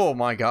 Oh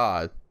my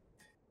god.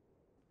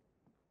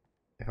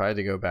 If I had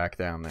to go back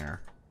down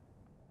there.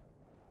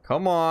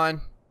 Come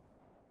on.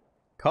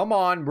 Come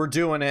on, we're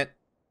doing it.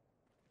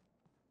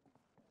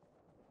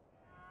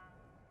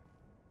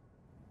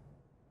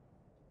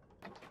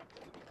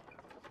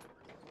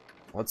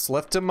 Let's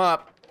lift him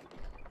up.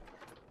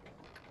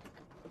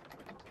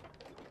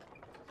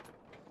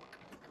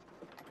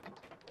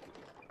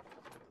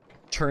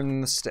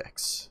 Turn the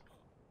sticks.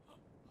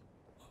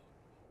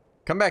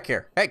 Come back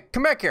here. Hey,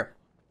 come back here.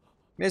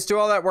 You made us do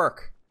all that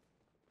work.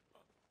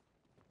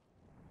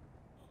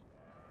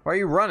 Why are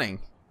you running?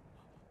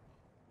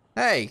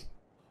 Hey.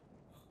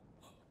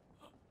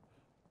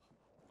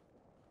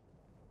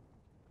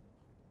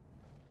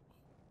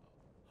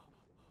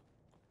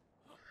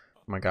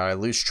 Oh my god, I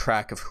lose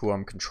track of who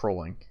I'm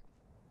controlling.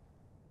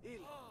 Il.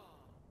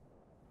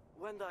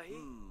 Wenda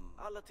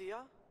hi.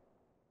 Alatia.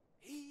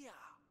 Hia.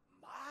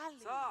 Mali.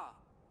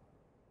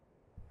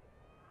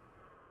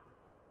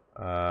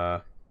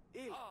 Sa.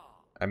 Il.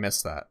 I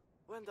missed that.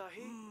 Wenda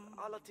hi.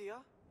 Alatia.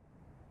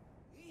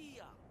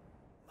 Hia.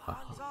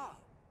 Mali. Sa.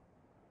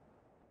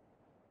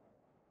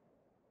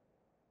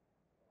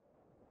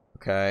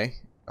 Okay.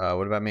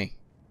 What about me?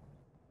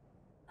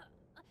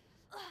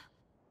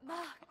 Ma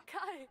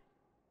kai.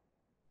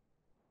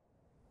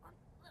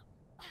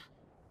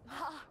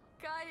 Ma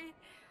kai.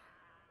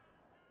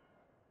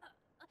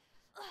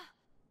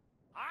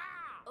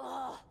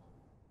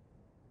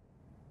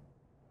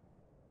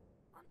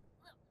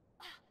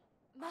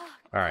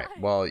 Alright,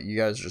 well, you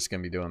guys are just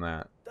gonna be doing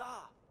that.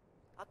 Da.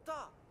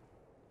 Atta.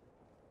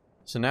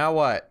 So now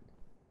what?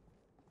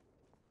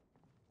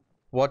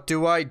 What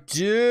do I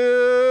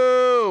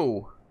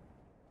do?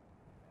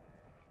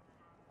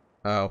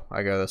 Oh,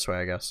 I go this way,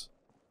 I guess.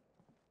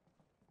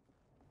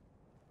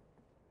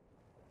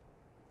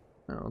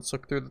 Now, let's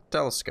look through the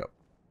telescope.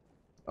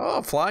 Oh,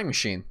 a flying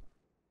machine.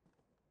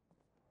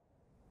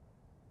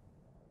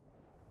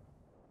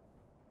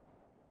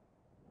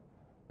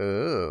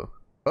 Oh.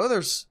 Oh,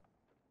 there's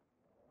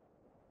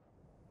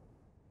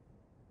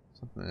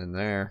something in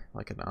there,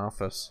 like an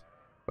office.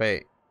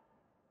 Wait.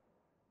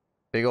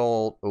 Big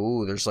old...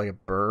 Ooh, there's like a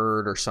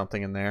bird or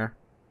something in there.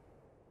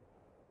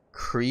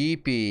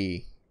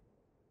 Creepy.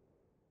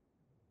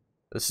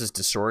 This is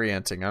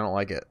disorienting. I don't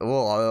like it.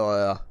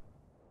 Oh,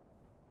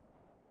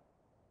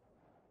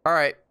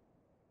 Alright.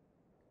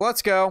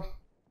 Let's go.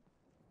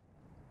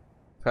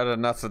 I've had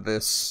enough of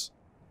this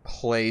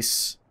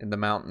place in the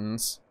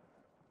mountains.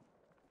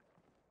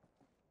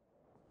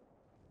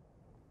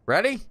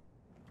 Ready?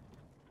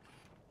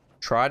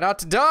 Try not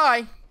to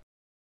die.